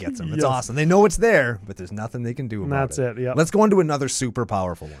comes out and gets them. It's Yes. awesome. They know it's there, but there's nothing they can do about That's it, yeah. Let's go on to another super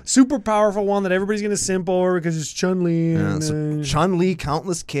powerful one. Super powerful one that everybody's going to simp over because it's Chun-Li. So Chun-Li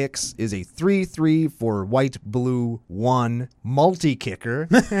Countless Kicks is a 3/3 for white, blue, 1 multi-kicker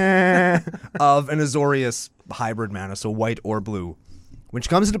of an Azorius hybrid mana, so white or blue, which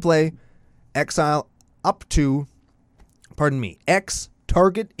comes into play, exile up to, X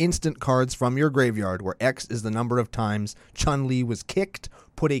target instant cards from your graveyard, where X is the number of times Chun-Li was kicked,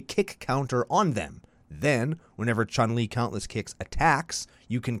 put a kick counter on them. Then, whenever Chun-Li Countless Kicks attacks,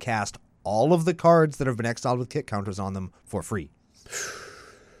 you can cast all of the cards that have been exiled with kick counters on them for free.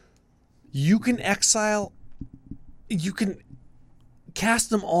 You can exile, you can cast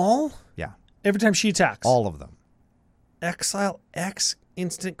them all Yeah, every time she attacks. all of them. Exile X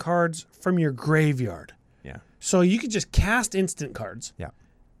instant cards from your graveyard. Yeah, So you could just cast instant cards, yeah,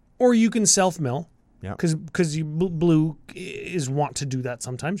 or you can self-mill, yeah. because blue is want to do that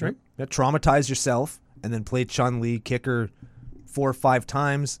sometimes, right? Yeah, traumatize yourself and then play Chun-Li kicker 4 or 5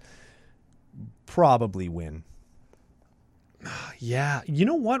 times. Probably win. Yeah. You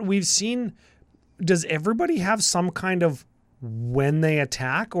know what? We've seen, does everybody have some kind of when they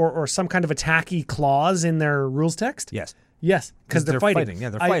attack or some kind of attacky clause in their rules text? Yes. Yes, because they're fighting. Yeah,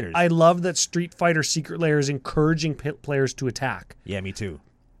 they're fighters. I love that Street Fighter Secret Lair is encouraging players to attack. Yeah, me too.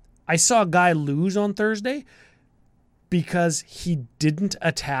 I saw a guy lose on Thursday because he didn't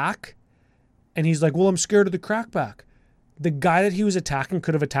attack, and he's like, well, I'm scared of the crackback. The guy that he was attacking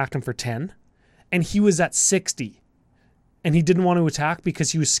could have attacked him for 10, and he was at 60, and he didn't want to attack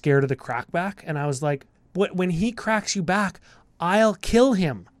because he was scared of the crackback. And I was like, when he cracks you back, I'll kill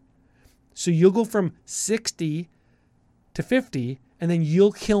him. So you'll go from 60 to 50, and then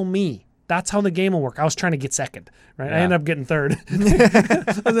you'll kill me. That's how the game will work. I was trying to get second, right? Yeah. I ended up getting third. I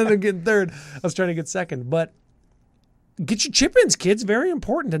was trying to get second. But get your chip-ins, kids. Very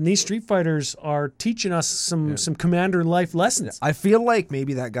important. And these Street Fighters are teaching us some Commander life lessons. I feel like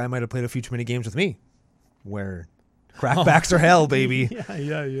maybe that guy might have played a few too many games with me, where crackbacks are hell, baby.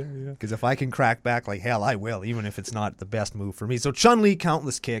 Yeah. Because if I can crack back like hell, I will, even if it's not the best move for me. So Chun-Li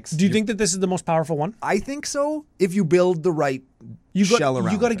Countless Kicks. Do you think that this is the most powerful one? I think so. If you build the right shell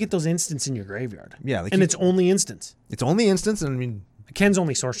around You got to it. get those instants in your graveyard. Yeah, like and you- it's only instants. It's only instants, and I mean, Ken's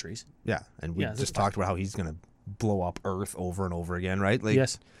only sorceries. yeah, and we Yeah, that's just talked about how he's gonna blow up Earth over and over again, right? Like,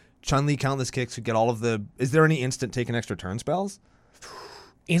 Yes. Chun-Li Countless Kicks would get all of the. Is there any instant taking extra turn spells?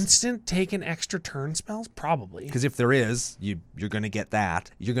 Instant taking extra turn spells? Probably. Because if there is, you're gonna get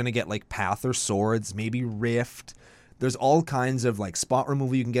that. You're gonna get like Path or Swords, maybe Rift. There's all kinds of like spot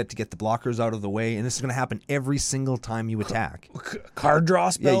removal you can get to get the blockers out of the way, and this is gonna happen every single time you attack. Card draw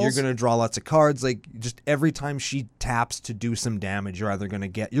spells? Yeah, you're gonna draw lots of cards. Like just every time she taps to do some damage, you're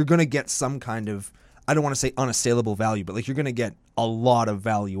gonna get some kind of, I don't want to say unassailable value, but like you're gonna get a lot of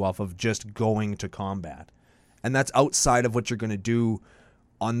value off of just going to combat, and that's outside of what you're gonna do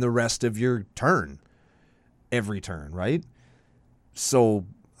on the rest of your turn, every turn, right? So,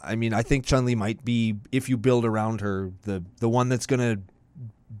 I mean, I think Chun-Li might be, if you build around her, the one that's gonna.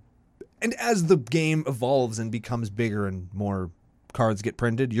 And as the game evolves and becomes bigger and more cards get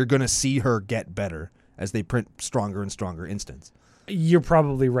printed, you're going to see her get better as they print stronger and stronger instants. You're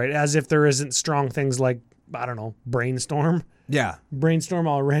probably right. As if there isn't strong things like, I don't know, Brainstorm. Yeah. Brainstorm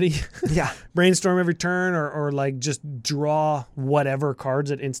already. Yeah. Brainstorm every turn, or like just draw whatever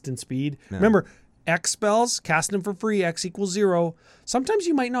cards at instant speed. Yeah. Remember, X spells, casting them for free, X equals 0. Sometimes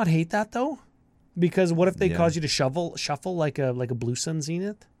you might not hate that though, because what if they cause you to shuffle like a Blue Sun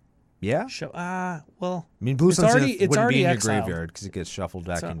Zenith? Yeah. Well, I mean, Blue Sun's it's wouldn't already be in your exiled. graveyard because it gets shuffled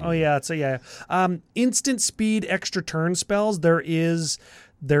back into Oh yeah, instant speed extra turn spells. There is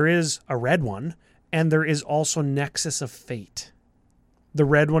a red one, and there is also Nexus of Fate. The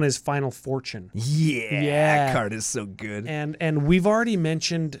red one is Final Fortune. Yeah. That card is so good. And we've already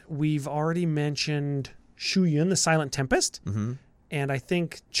mentioned Shu Yun, the Silent Tempest. Mm-hmm. And I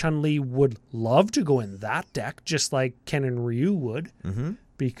think Chun-Li would love to go in that deck, just like Ken and Ryu would. Mm-hmm.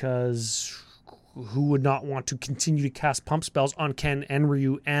 because who would not want to continue to cast pump spells on Ken and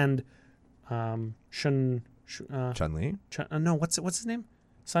Ryu and Chun-Li. no, what's his name?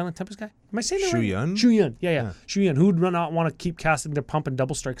 Silent Tempest guy? Am I saying that right? Shu-Yun. Shu-Yun. Yeah. Shu-Yun. Who would not want to keep casting their pump and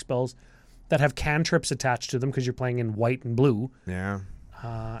double strike spells that have cantrips attached to them because you're playing in white and blue, Yeah.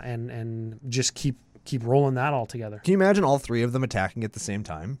 and just keep rolling that all together. Can you imagine all three of them attacking at the same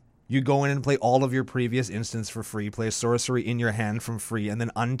time? You go in and play all of your previous instants for free, play a sorcery in your hand from free, and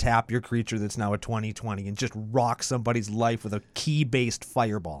then untap your creature that's now a 20/20 and just rock somebody's life with a key-based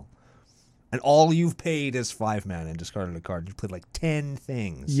fireball. And all you've paid is 5 mana and discarded a card. You've played like 10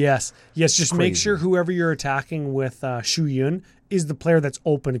 things. Yes. Just make Crazy. sure whoever you're attacking with Shu-Yun is the player that's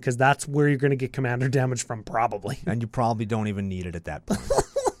open, because that's where you're going to get commander damage from, probably. And you probably don't even need it at that point.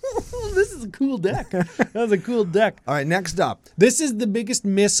 This is a cool deck. That was a cool deck. All right, next up. This is the biggest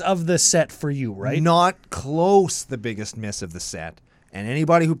miss of the set for you, right? Not close the biggest miss of the set. And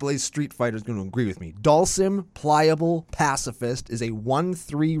anybody who plays Street Fighter is going to agree with me. Dhalsim, Pliable, Pacifist is a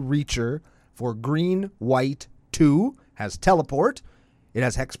 1/3 reacher for green, white, 2. Has teleport. It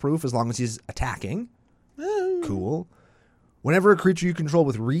has hexproof as long as he's attacking. Cool. Whenever a creature you control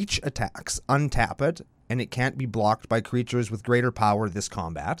with reach attacks, untap it, and it can't be blocked by creatures with greater power this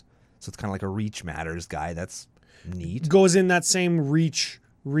combat. So it's kind of like a reach matters guy. That's neat. Goes in that same reach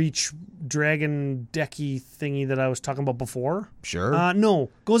dragon decky thingy that I was talking about before. Sure. No,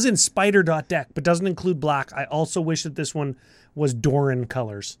 goes in spider.deck, but doesn't include black. I also wish that this one was Doran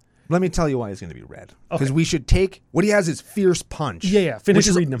colors. Let me tell you why he's going to be red. Because we should take... What he has is Fierce Punch. Yeah. Finish which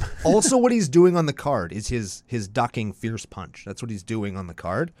is reading them. Also what he's doing on the card is his ducking Fierce Punch. That's what he's doing on the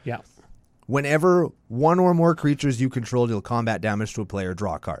card. Yeah. Whenever one or more creatures you control deal combat damage to a player,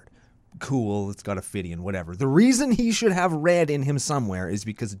 draw a card. Cool, it's got a Ophidian, whatever. The reason he should have red in him somewhere is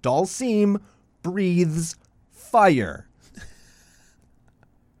because Dhalsim breathes fire.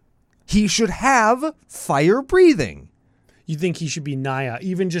 He should have fire breathing. You think he should be Naya,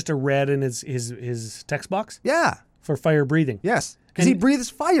 even just a red in his text box Yeah. for fire breathing? Yes. Because he breathes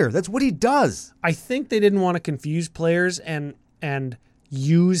fire. That's what he does. I think they didn't want to confuse players and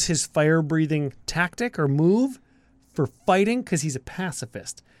use his fire breathing tactic or move for fighting because he's a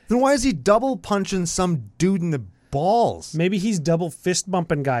pacifist. Then why is he double punching some dude in the balls? Maybe he's double fist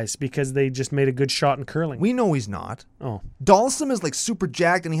bumping guys because they just made a good shot in curling. We know he's not. Oh, Dhalsim is like super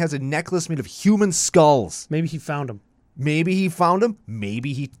jacked and he has a necklace made of human skulls. maybe he found him. Maybe he found him.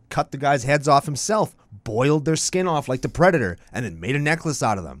 Maybe he cut the guys' heads off himself, boiled their skin off like the Predator, and then made a necklace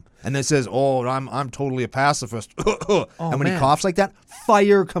out of them. And then says, "Oh, I'm totally a pacifist." And when he man. coughs like that,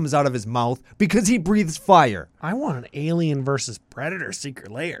 fire comes out of his mouth because he breathes fire. I want an Alien versus Predator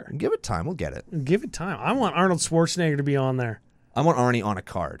Secret Lair. Give it time, we'll get it. Give it time. I want Arnold Schwarzenegger to be on there. I want Arnie on a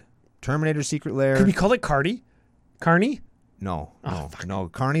card. Terminator Secret Lair. Could we call it Carney? Carney? No.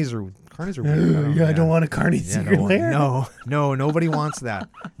 Carnies are weird. I don't want a Carney Secret Lair. No, nobody wants that.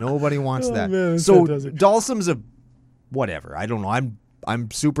 Nobody wants that. man, that's So fantastic. Dhalsim's a whatever. I don't know.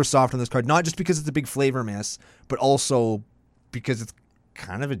 I'm super soft on this card, not just because it's a big flavor miss, but also because it's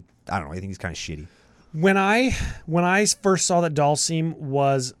kind of I don't know. I think he's kind of shitty. When I first saw that Dhalsim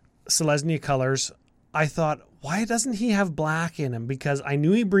was Selesnya colors, I thought, why doesn't he have black in him? Because I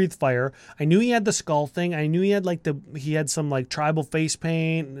knew he breathed fire. I knew he had the skull thing. I knew he had some like tribal face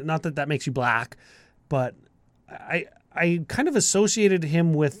paint. Not that makes you black, but I kind of associated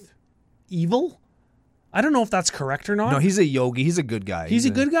him with evil. I don't know if that's correct or not. No, he's a yogi. He's a good guy. He's a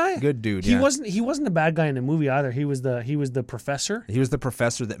good guy. Good dude. He yeah. wasn't a bad guy in the movie either. He was the professor. He was the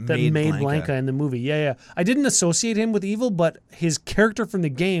professor that Made made Blanca in the movie. Yeah. I didn't associate him with evil, but his character from the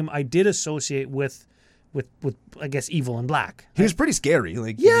game I did associate with I guess evil and black. He was pretty scary.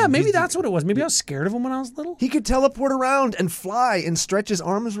 Like Yeah, maybe that's what it was. Maybe I was scared of him when I was little. He could teleport around and fly and stretch his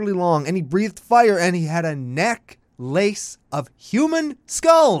arms really long, and he breathed fire, and he had a necklace of human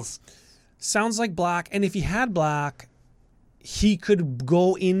skulls. Sounds like black, and if he had black, he could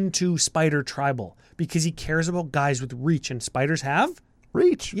go into Spider Tribal because he cares about guys with reach, and spiders have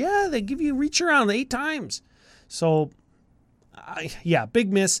Reach. Yeah, they give you reach around 8 times. So,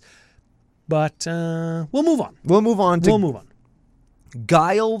 big miss. But we'll move on. We'll move on to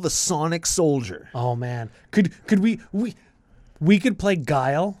Guile the Sonic Soldier. Oh man, could we could play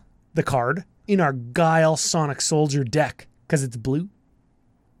Guile the card in our Guile Sonic Soldier deck because it's blue.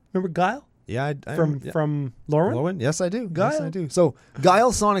 Remember Guile? Yeah, from Lorwyn? Lorwyn? Yes, I do. Guile. Yes, I do. So,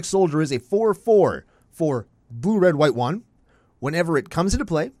 Guile Sonic Soldier is a 4/4 for blue, red, white 1. Whenever it comes into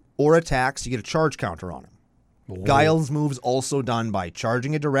play or attacks, you get a charge counter on him. Guile's moves also done by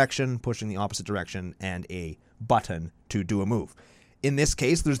charging a direction, pushing the opposite direction, and a button to do a move. In this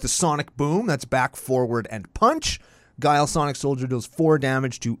case, there's the Sonic Boom, that's back, forward, and punch. Guile Sonic Soldier deals 4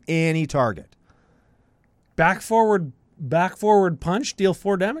 damage to any target. Back forward punch, deal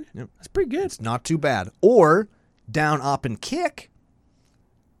 4 damage. Yep. That's pretty good. It's not too bad. Or down, up, and kick.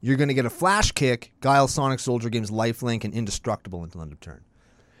 You're going to get a flash kick. Guile Sonic Soldier gains lifelink and indestructible until end of turn.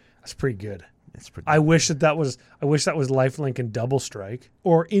 That's pretty good. It's pretty. I wish that was lifelink and double strike,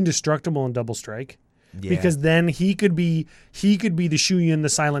 or indestructible and double strike. Yeah. Because then he could be the Shuyin, the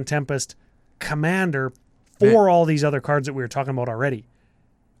Silent Tempest commander for all these other cards that we were talking about already.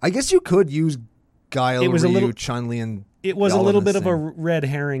 I guess you could use Guile, Ryu, Chun-Li, and it was a all little in the bit of a same. red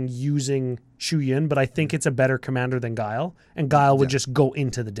herring using Shuyin, but I think it's a better commander than Guile, and Guile would just go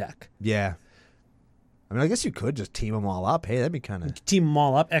into the deck. Yeah. I mean, I guess you could just team them all up. Hey, that'd be kind of... Team them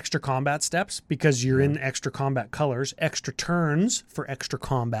all up, extra combat steps, because you're in extra combat colors, extra turns for extra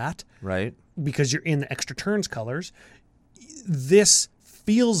combat, Right. because you're in the extra turns colors. This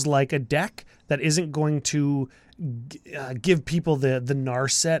feels like a deck that isn't going to give people the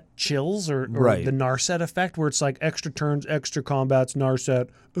Narset chills or Right. the Narset effect, where it's like extra turns, extra combats, Narset,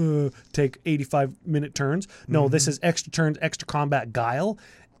 take 85-minute turns. No, this is extra turns, extra combat, Guile,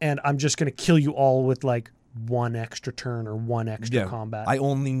 and I'm just going to kill you all with like 1 extra turn or 1 extra combat. I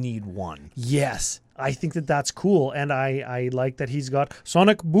only need 1. Yes, I think that's cool, and I like that he's got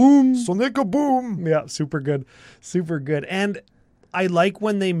Sonic Boom. Sonic-a-boom! Yeah, super good. Super good. And I like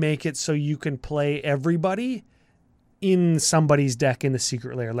when they make it so you can play everybody in somebody's deck in the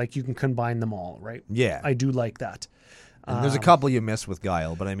secret lair. Like you can combine them all, right? Yeah. I do like that. And there's a couple you miss with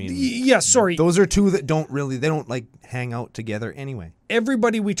Guile, but I mean... Yeah, sorry. Those are 2 that they don't like hang out together anyway.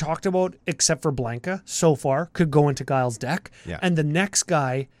 Everybody we talked about, except for Blanca, so far, could go into Guile's deck. Yeah. And the next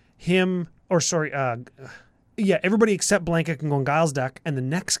guy, everybody except Blanca can go in Guile's deck, and the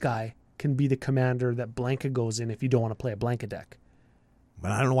next guy can be the commander that Blanca goes in if you don't want to play a Blanca deck. But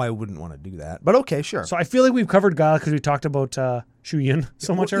I don't know why I wouldn't want to do that. But okay, sure. So I feel like we've covered Guile because we talked about Shuyin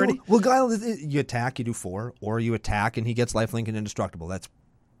so much already. Well, Guile, you attack, you do 4, or you attack and he gets lifelink and indestructible. That's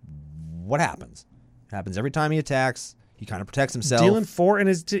what happens. It happens every time he attacks. He kind of protects himself. Dealing 4 and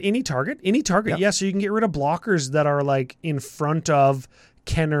is to any target. Yep. Yeah, so you can get rid of blockers that are like in front of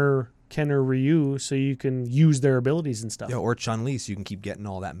Kenner Ryu, so you can use their abilities and stuff. Yeah, or Chun-Li, so you can keep getting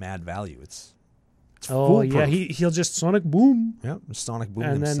all that mad value. It's oh foolproof. yeah, he'll just Sonic Boom. Yeah, Sonic Boom.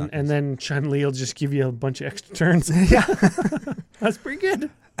 And then Chun-Li will just give you a bunch of extra turns. Yeah. That's pretty good.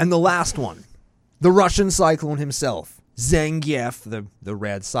 And the last one, the Russian Cyclone himself, Zangief, the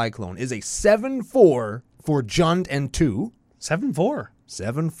red Cyclone, is a 7/4 for Jund and 2. 7/4.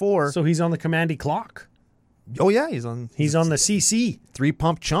 7/4. So he's on the commandy clock. Oh yeah, he's on the CC.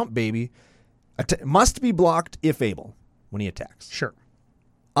 3-pump chump, baby. Must be blocked if able when he attacks. Sure.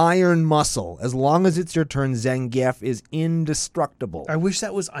 Iron Muscle. As long as it's your turn, Zangief is indestructible. I wish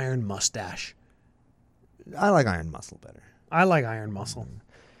that was Iron Mustache. I like Iron Muscle better. I like Iron Muscle.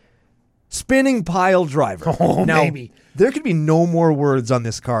 Spinning Pile Driver. Oh, now, baby. There could be no more words on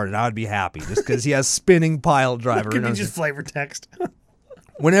this card, and I would be happy just because he has Spinning Pile Driver. Could be just flavor text.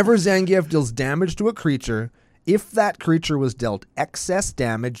 Whenever Zangief deals damage to a creature, if that creature was dealt excess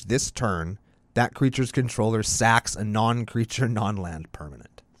damage this turn, that creature's controller sacks a non-creature, non-land permanent.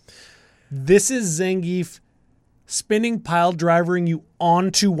 This is Zangief spinning pile drivering you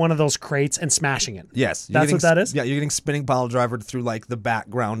onto one of those crates and smashing it. Yes. That's what that is? Yeah, you're getting Spinning Pile Driver through like the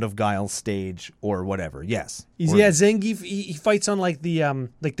background of Guile's stage or whatever. Yes. Yeah, Zangief, he fights on like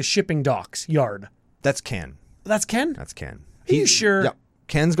the shipping docks yard. That's Ken. That's Ken? That's Ken. Are you sure? Yep.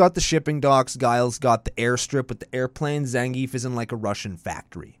 Ken's got the shipping docks. Guile's got the airstrip with the airplanes. Zangief is in like a Russian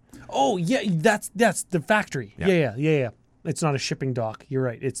factory. Oh, yeah, that's the factory. Yeah. Yeah. It's not a shipping dock. You're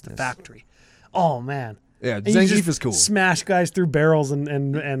right. It's the factory. Oh, man. Yeah, And you Zangief just is cool. Smash guys through barrels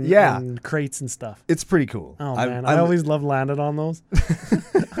and Yeah. and crates and stuff. It's pretty cool. Oh, man. I always love landed on those.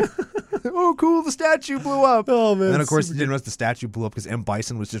 Oh, cool, the statue blew up. Oh, man. And then, of course, you didn't realize the statue blew up because M.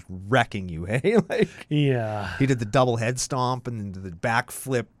 Bison was just wrecking you, hey? Like, Yeah. he did the double head stomp and then the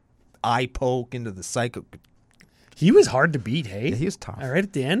backflip eye poke into the psycho. He was hard to beat, hey? Yeah, he was tough. All right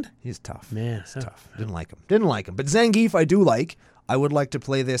at the end? He's tough. Man, Tough. Didn't like him. But Zangief, I do like. I would like to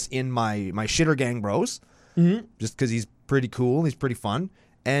play this in my Shitter Gang Bros. Mm-hmm. Just because he's pretty cool. He's pretty fun.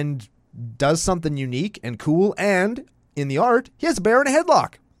 And does something unique and cool. And in the art, he has a bear and a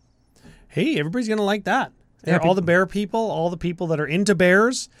headlock. Hey, everybody's going to like that. Yeah, all the bear people, all the people that are into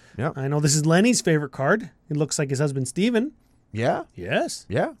bears. Yeah. I know this is Lenny's favorite card. It looks like his husband, Steven. Yeah. Yes.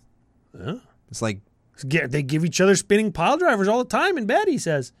 Yeah. Yeah. It's like, They give each other spinning pile drivers all the time in bed, he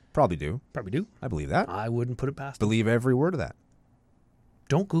says. probably do. Probably do. I believe that. I wouldn't put it past them. Believe every word of that.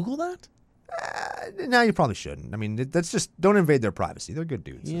 Don't Google that? No, you probably shouldn't. I mean, that's just, don't invade their privacy. They're good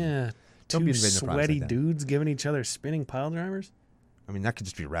dudes. Yeah. Don't Two be invading the privacy sweaty like that. dudes giving each other spinning pile drivers. I mean, that could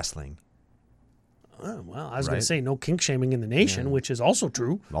just be wrestling. Oh, well, I was going Right. to say no kink shaming in the nation, Yeah. which is also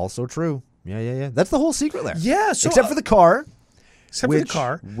true. Also true. Yeah. That's the whole secret lair. Yeah, so Except for the car, except for which the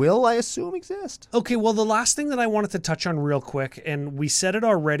car. will, I assume, exist. Okay, well, the last thing that I wanted to touch on real quick, and we said it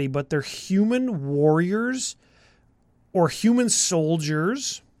already, but they're human warriors or human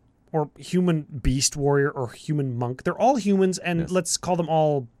soldiers or human beast warrior or human monk. They're all humans, and let's call them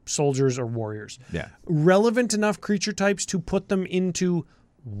all soldiers or warriors. Yeah. Relevant enough creature types to put them into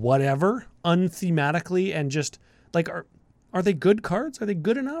whatever, unthematically, and just like are they good cards? Are they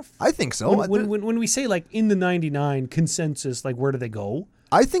good enough? I think so. When we say like in the 99 consensus, like where do they go?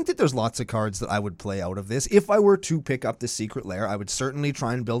 I think that there's lots of cards that I would play out of this. If I were to pick up the secret lair, I would certainly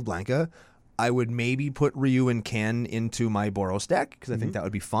try and build Blanca. I would maybe put Ryu and Ken into my Boros deck because I think that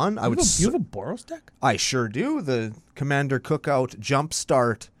would be fun. You have a Boros deck? I sure do. The Commander Cookout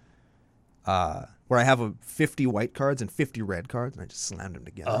Jumpstart, where I have 50 white cards and 50 red cards, and I just slammed them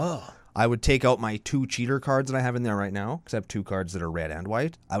together. Oh. I would take out my 2 cheater cards that I have in there right now because I have 2 cards that are red and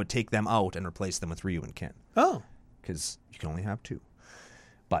white. I would take them out and replace them with Ryu and Ken Oh. because you can only have 2.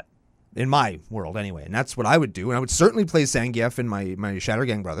 But in my world anyway, and that's what I would do. And I would certainly play Zangief in my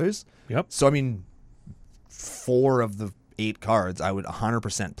Shattergang Brothers. Yep. So, I mean, 4 of the 8 cards I would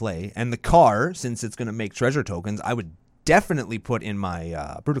 100% play. And the car, since it's going to make treasure tokens, I would definitely put in my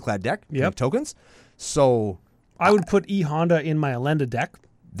Brutaclad deck. to Yep. make tokens. So, I would put E Honda in my Alenda deck.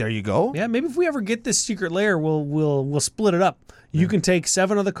 there you go. Yeah, maybe if we ever get this secret lair, we'll split it up. You can take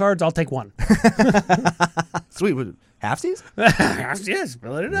 7 of the cards. I'll take 1. Sweet. Halfsies? Yes,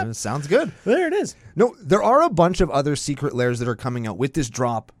 split it up. Sounds good. There it is. No, there are a bunch of other secret lairs that are coming out with this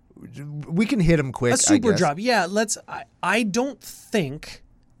drop. We can hit them quick. A super I guess. drop. Yeah, I don't think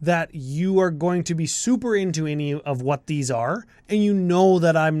that you are going to be super into any of what these are, and you know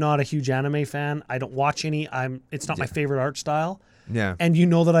that I'm not a huge anime fan. I don't watch any. It's not my favorite art style. Yeah. And you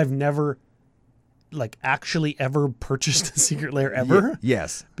know that I've never actually ever purchased a secret lair ever.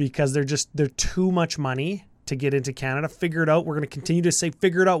 Yes. Because they're too much money to get into Canada. Figure it out. We're going to continue to say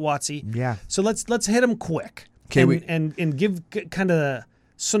figure it out, Watsy. Yeah. So let's hit them quick. Okay, and give kind of a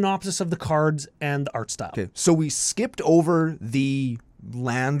synopsis of the cards and the art style. Okay. So we skipped over the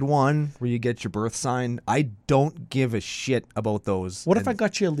land one where you get your birth sign. I don't give a shit about those. What if I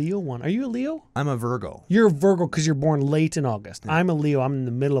got you a Leo one? Are you a Leo? I'm a Virgo. You're a Virgo because you're born late in August. I'm a Leo. I'm in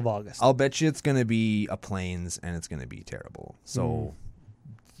the middle of August. I'll bet you it's going to be a plains and it's going to be terrible. So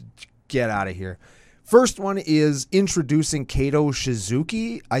get out of here. First one is introducing Kato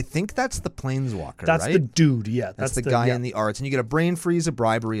Shizuki. I think that's the Planeswalker, That's right? the dude, yeah. That's the guy in the arts. And you get a Brain Freeze, a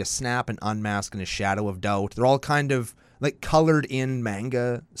Bribery, a Snap, an Unmask, and a Shadow of Doubt. They're all kind of like colored in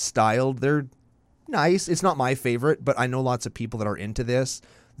manga styled. They're nice. It's not my favorite, but I know lots of people that are into this.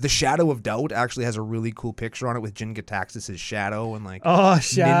 The Shadow of Doubt actually has a really cool picture on it with Jin Gitaxias' shadow and like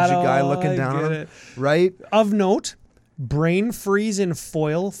Shadow, ninja guy looking down get on him. it. Right? Of note, Brain Freeze in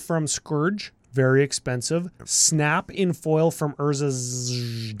foil from Scourge, very expensive. Snap in foil from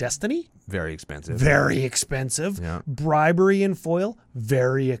Urza's Destiny, Very expensive. very expensive. Yeah. Bribery in foil,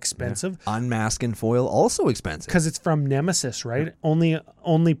 very expensive. Unmask and foil, also expensive. Because it's from Nemesis, right?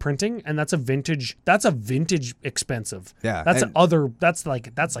 Only printing, and that's a vintage expensive. Yeah, That's and that's like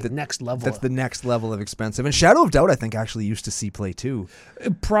next level. That's the next level of expensive. And Shadow of Doubt, I think, actually used to see play too.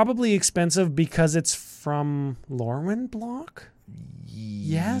 Probably expensive because it's from Lorwyn block.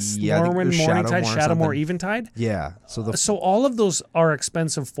 Yes, Yeah, I think it Lorwyn, was Morning Tide, Shadowmoor or Shadowmoor, something. Eventide. Yeah. So all of those are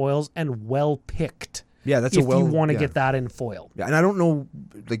expensive foils and well picked. Yeah, that's if a well. you want to yeah. get that in foil. Yeah, and I don't know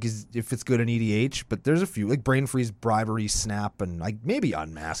like if it's good in EDH, but there's a few like Brain Freeze, Bribery, Snap, and like maybe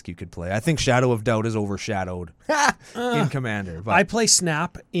Unmask you could play. I think Shadow of Doubt is overshadowed in Commander. But I play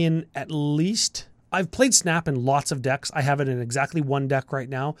Snap in at least. I've played Snap in lots of decks. I have it in exactly one deck right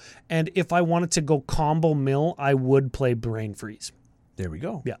now. And if I wanted to go combo mill, I would play Brain Freeze. there we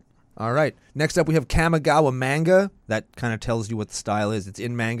go. Yeah. All right. Next up, we have Kamigawa Manga. That kind of tells you what the style is. It's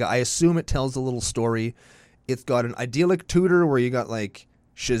in manga. I assume it tells a little story. It's got an idyllic tutor where you got like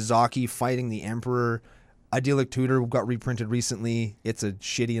Shizaki fighting the Emperor. Idyllic tutor got reprinted recently. It's a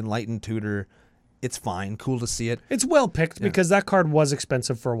shitty enlightened tutor. It's fine. Cool to see it. It's well picked because that card was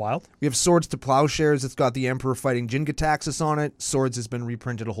expensive for a while. We have Swords to Plowshares. It's got the Emperor fighting Jin Gitaxias on it. Swords has been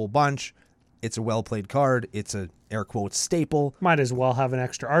reprinted a whole bunch. It's a well-played card. It's a, air quotes, staple. Might as well have an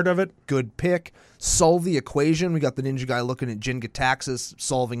extra art of it. Good pick. Solve the Equation. We got the ninja guy looking at Jin Gitaxias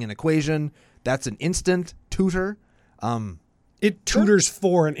solving an equation. That's an instant tutor. It tutors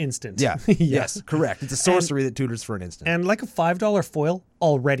for an instant. Yeah. Yes, correct. It's a sorcery that tutors for an instant. And like a $5 foil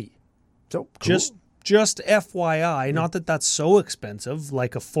already. So cool. Just just FYI, not that that's so expensive,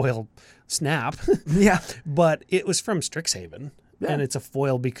 like a foil snap, Yeah. but it was from Strixhaven. Yeah. And it's a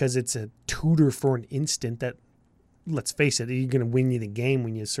foil because it's a tutor for an instant that, let's face it, you're going to win you the game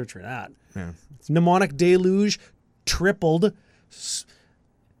when you search for that. Yeah. Mnemonic Deluge, tripled,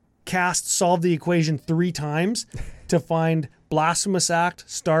 cast, solve the equation 3 times to find Blasphemous Act,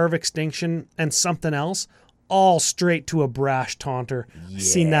 Star of Extinction, and something else, all straight to a Brash Taunter.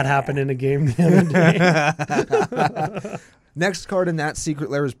 Seen that happen in a game the other day. Next card in that secret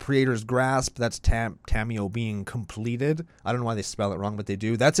lair is Praetor's Grasp. That's Tameo being completed. I don't know why they spell it wrong, but they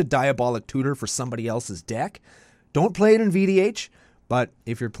do. That's a diabolic tutor for somebody else's deck. Don't play it in VDH, but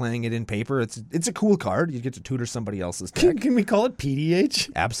if you're playing it in paper, it's a cool card. You get to tutor somebody else's deck. Can we call it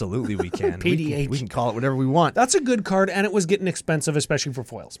PDH? Absolutely, we can. PDH. We can call it whatever we want. That's a good card, and it was getting expensive, especially for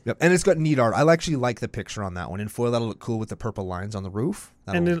foils. Yep, and it's got neat art. I actually like the picture on that one. In foil, that'll look cool with the purple lines on the roof.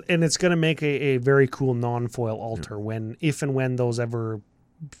 And it's going to make a very cool non-foil altar if and when those ever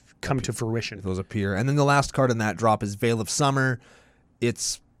come to fruition. Those appear. And then the last card in that drop is Veil of Summer.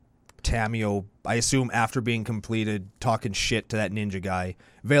 It's Tameo, I assume, after being completed, talking shit to that ninja guy.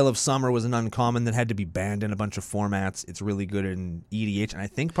 Veil of Summer was an uncommon that had to be banned in a bunch of formats. It's really good in EDH, and I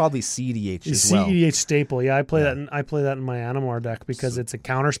think probably CDH as well. CDH staple, yeah. I play that in my Animar deck because it's a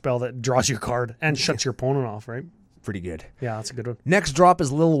counterspell that draws your card and shuts your opponent off, right? Pretty good. Yeah, that's a good one. Next drop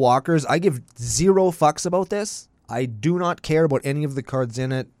is Lil Walkers. I give 0 fucks about this. I do not care about any of the cards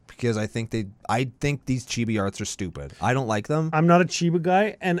in it because I think these chibi arts are stupid. I don't like them. I'm not a Chiba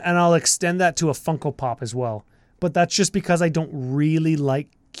guy, and I'll extend that to a Funko Pop as well. But that's just because I don't really like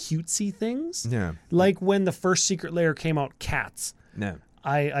cutesy things. Yeah. Like when the first Secret Lair came out, Cats. No.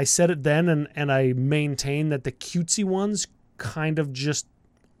 I said it then, and I maintain that the cutesy ones kind of just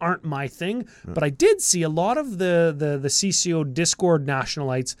aren't my thing. But I did see a lot of the CCO Discord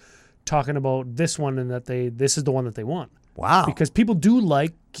nationalites talking about this one and that this is the one that they want. Wow. Because people do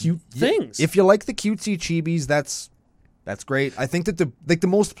like cute things. If you like the cutesy chibis, that's great. I think that the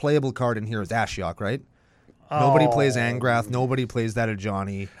most playable card in here is Ashiok, right? Nobody plays Angrath. Nobody plays that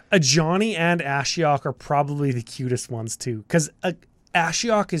Ajani. Ajani and Ashiok are probably the cutest ones too. Because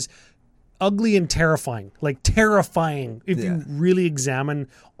Ashiok is ugly and terrifying. Like terrifying. If you really examine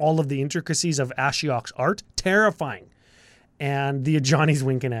all of the intricacies of Ashiok's art, terrifying. And the Ajani's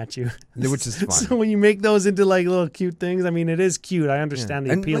winking at you. Which is fun. So when you make those into like little cute things, I mean, it is cute. I understand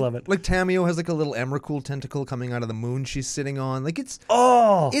the appeal of it. Like Tameo has like a little Emrakul tentacle coming out of the moon she's sitting on. Like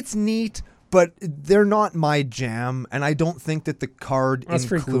it's neat, but they're not my jam. And I don't think that the card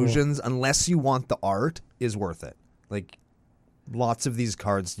inclusions, unless you want the art, is worth it. Like lots of these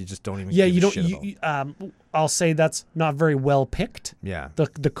cards, you just don't even. Yeah, give you a don't. shit about. I'll say that's not very well picked. Yeah.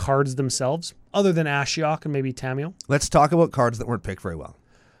 The cards themselves, other than Ashiok and maybe Tameo. Let's talk about cards that weren't picked very well.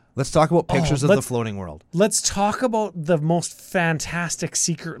 Let's talk about pictures of the floating world. Let's talk about the most fantastic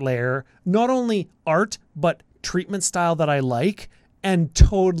Secret Lair. Not only art, but treatment style that I like, and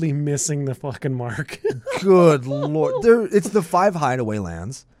totally missing the fucking mark. Good lord. It's the 5 hideaway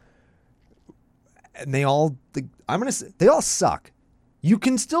lands. And they all suck. You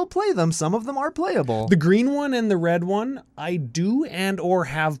can still play them. Some of them are playable. The green one and the red one, I do and or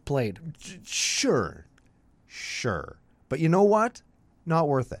have played. Sure. But you know what? Not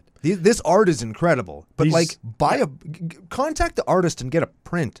worth it. This art is incredible. But contact the artist and get a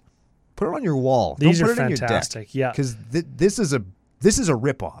print. Put it on your wall. These Don't are put it fantastic. in your deck. Yeah. Because this is a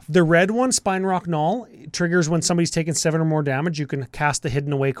ripoff. The red one, Spine Rock Null, triggers when somebody's taken 7 or more damage. You can cast the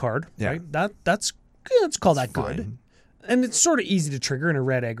Hidden Away card. Yeah. Right? Let's call that good. Fine. And it's sort of easy to trigger in a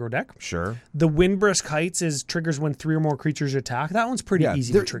red aggro deck. Sure. The Windbrisk Heights triggers when 3 or more creatures attack. That one's pretty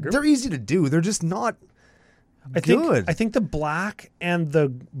easy to trigger. They're easy to do. They're just not good. I think the black and the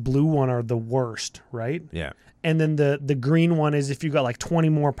blue one are the worst, right? Yeah. And then the green one is if you got like 20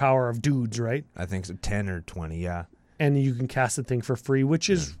 more power of dudes, right? I think so. 10 or 20, yeah. And you can cast the thing for free, which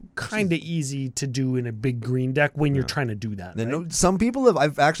is kind of easy to do in a big green deck when you're trying to do that. Right? Some people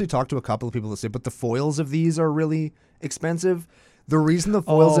I've actually talked to a couple of people that say, but the foils of these are really expensive. The reason the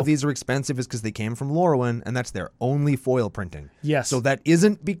foils of these are expensive is because they came from Lorwyn, and that's their only foil printing. Yes. So that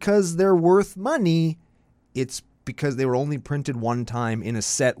isn't because they're worth money. It's because they were only printed one time in a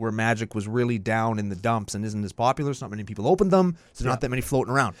set where Magic was really down in the dumps and isn't as popular, so not many people opened them, so not that many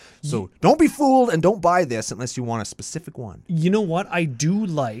floating around. So don't be fooled and don't buy this unless you want a specific one. You know what? I do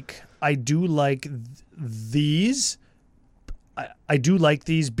like these. I do like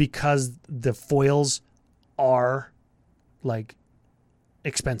these because the foils are like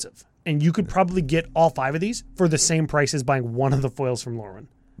expensive. And you could probably get all 5 of these for the same price as buying one of the foils from Lorwyn.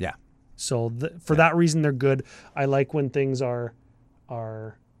 Yeah. So for that reason, they're good. I like when things are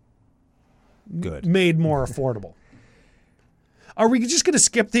Good. made more affordable. Are we just going to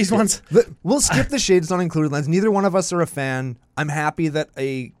skip these ones? We'll skip the Shades Not Included lens. Neither one of us are a fan. I'm happy that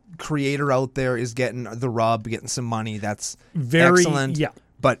a creator out there is getting the rub, getting some money. That's Very excellent. Yeah.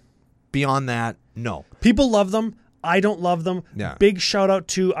 But beyond that, no. People love them. I don't love them. Yeah. Big shout out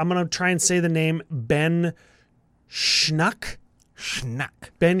to, I'm going to try and say the name, Ben Schnuck.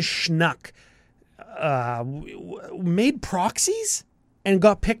 Ben Schnuck. Made proxies and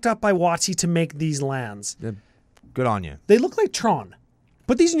got picked up by WotC to make these lands. Good on you. They look like Tron.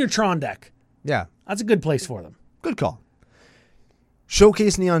 Put these in your Tron deck. Yeah. That's a good place for them. Good call.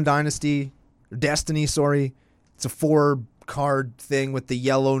 Showcase Neon Destiny, sorry. It's a 4-card thing with the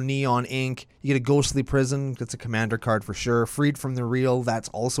yellow neon ink. You get a Ghostly Prison. That's a commander card for sure. Freed from the Real. That's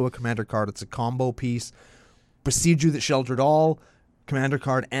also a commander card. It's a combo piece. Besiege You That Sheltered All. Commander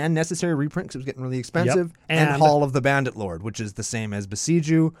card and necessary reprint because it was getting really expensive. Yep. And And Hall of the Bandit Lord, which is the same as Besiege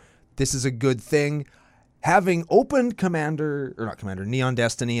You. This is a good thing. Having opened Neon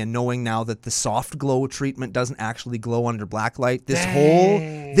Destiny, and knowing now that the soft glow treatment doesn't actually glow under blacklight,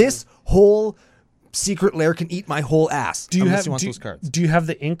 this whole secret lair can eat my whole ass. Do you unless have you want those cards? Do you have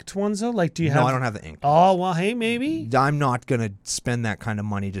the inked ones though? Like, do you have? No, I don't have the ink. Oh well, hey, maybe. I'm not gonna spend that kind of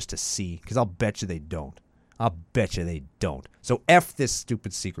money just to see, because I'll bet you they don't. So F this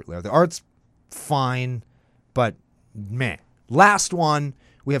stupid secret lair. The art's fine, but meh. Last one,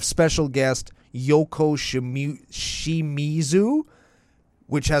 we have special guest Yoko Shimizu,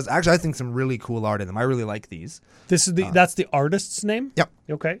 which has actually, I think, some really cool art in them. I really like these. This is that's the artist's name. Yep.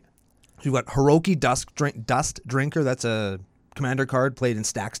 Okay. We've got Hiroki Dust Drinker. That's a commander card played in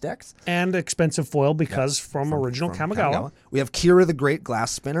Stacks decks. And expensive foil because from original Kamigawa. We have Kira the Great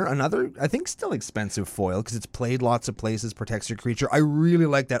Glass Spinner, another, I think, still expensive foil because it's played lots of places, protects your creature. I really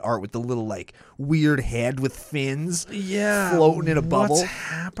like that art with the little, like, weird head with fins floating in a bubble. What's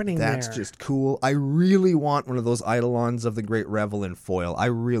happening That's there? just cool. I really want one of those Eidolons of the Great Revel in foil. I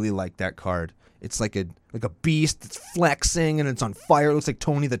really like that card. It's like a beast that's flexing and it's on fire. It looks like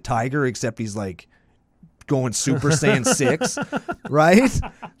Tony the Tiger, except he's like going Super Saiyan 6, right?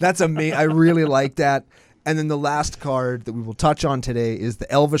 That's amazing. I really like that. And then the last card that we will touch on today is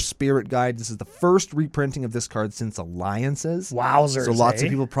the Elvish Spirit Guide. This is the first reprinting of this card since Alliances. Wowzers. So lots of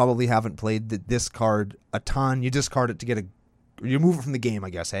people probably haven't played this card a ton. You discard it to get you move it from the game, I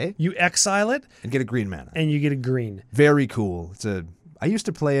guess, hey? You exile it And get a green mana. and you get a green. Very cool. I used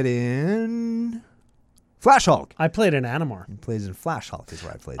to play it in Flash Hulk. I played an Animar. It plays in Flash Hulk is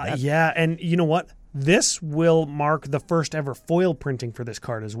where I played that. Yeah, and you know what? This will mark the first ever foil printing for this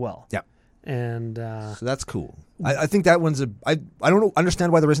card as well. Yeah. And So that's cool. I think that one's I don't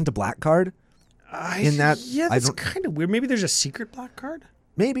understand why there isn't a black card in that. Yeah, that's kind of weird. Maybe there's a secret black card?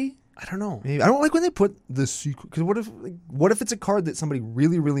 Maybe. I don't know. Maybe. I don't like when they put the secret, because what if it's a card that somebody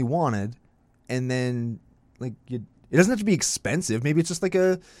really, really wanted, and then like it doesn't have to be expensive. Maybe it's just like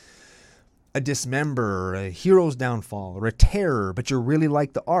a Dismember, or a Hero's Downfall, or a Terror, but you really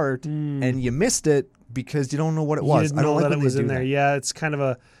like the art and you missed it because you don't know what it was. You didn't I don't know like that when it was they do in there. that. Yeah, it's kind of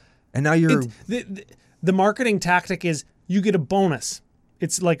a... And now you're... The marketing tactic is you get a bonus.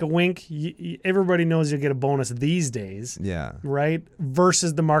 It's like a wink. Everybody knows you get a bonus these days. Yeah. Right?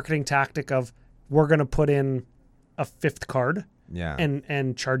 Versus the marketing tactic of we're going to put in a fifth card Yeah.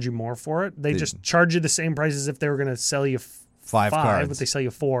 and charge you more for it. They just charge you the same price as if they were going to sell you five cards. but they sell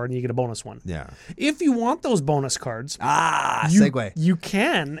you 4 and you get a bonus one. Yeah. If you want those bonus cards, segue. you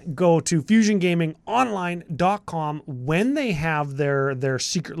can go to FusionGamingOnline.com when they have their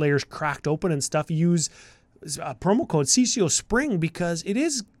secret layers cracked open and stuff. Use promo code CCO Spring because it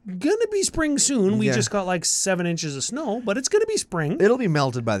is gonna be spring soon. We just got like 7 inches of snow, but it's gonna be spring. It'll be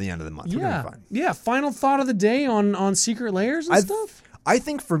melted by the end of the month. We're gonna be fine. Yeah. Final thought of the day on secret layers and stuff. I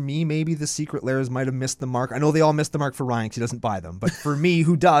think for me, maybe the secret layers might have missed the mark. I know they all missed the mark for Ryan because he doesn't buy them. But for me,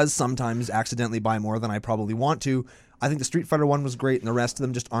 who does sometimes accidentally buy more than I probably want to, I think the Street Fighter one was great and the rest of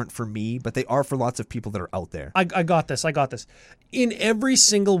them just aren't for me. But they are for lots of people that are out there. I got this. In every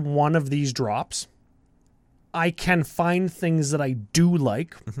single one of these drops, I can find things that I do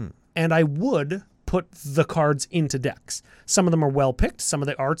like, and I would put the cards into decks. Some of them are well picked. Some of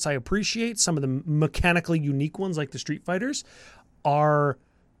the arts I appreciate. Some of the mechanically unique ones, like the Street Fighters, I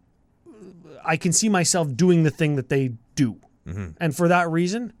can see myself doing the thing that they do. And for that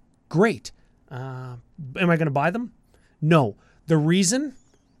reason, great. Am I going to buy them? No. The reason?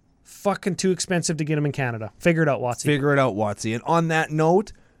 Fucking too expensive to get them in Canada. Figure it out, WotC. Figure it out, WotC. And on that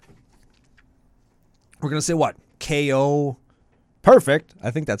note, we're going to say what? KO. Perfect.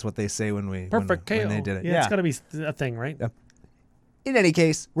 I think that's what they say when KO. When they did it. Yeah, it's got to be a thing, right? Yeah. In any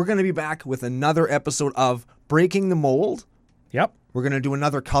case, we're going to be back with another episode of Breaking the Mold. Yep. We're going to do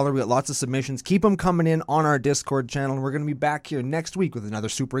another color. We got lots of submissions. Keep them coming in on our Discord channel. And we're going to be back here next week with another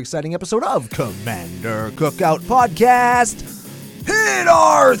super exciting episode of Commander Cookout Podcast. Hit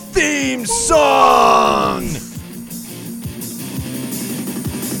our theme song!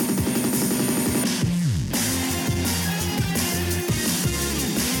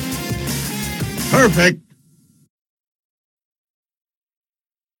 Perfect.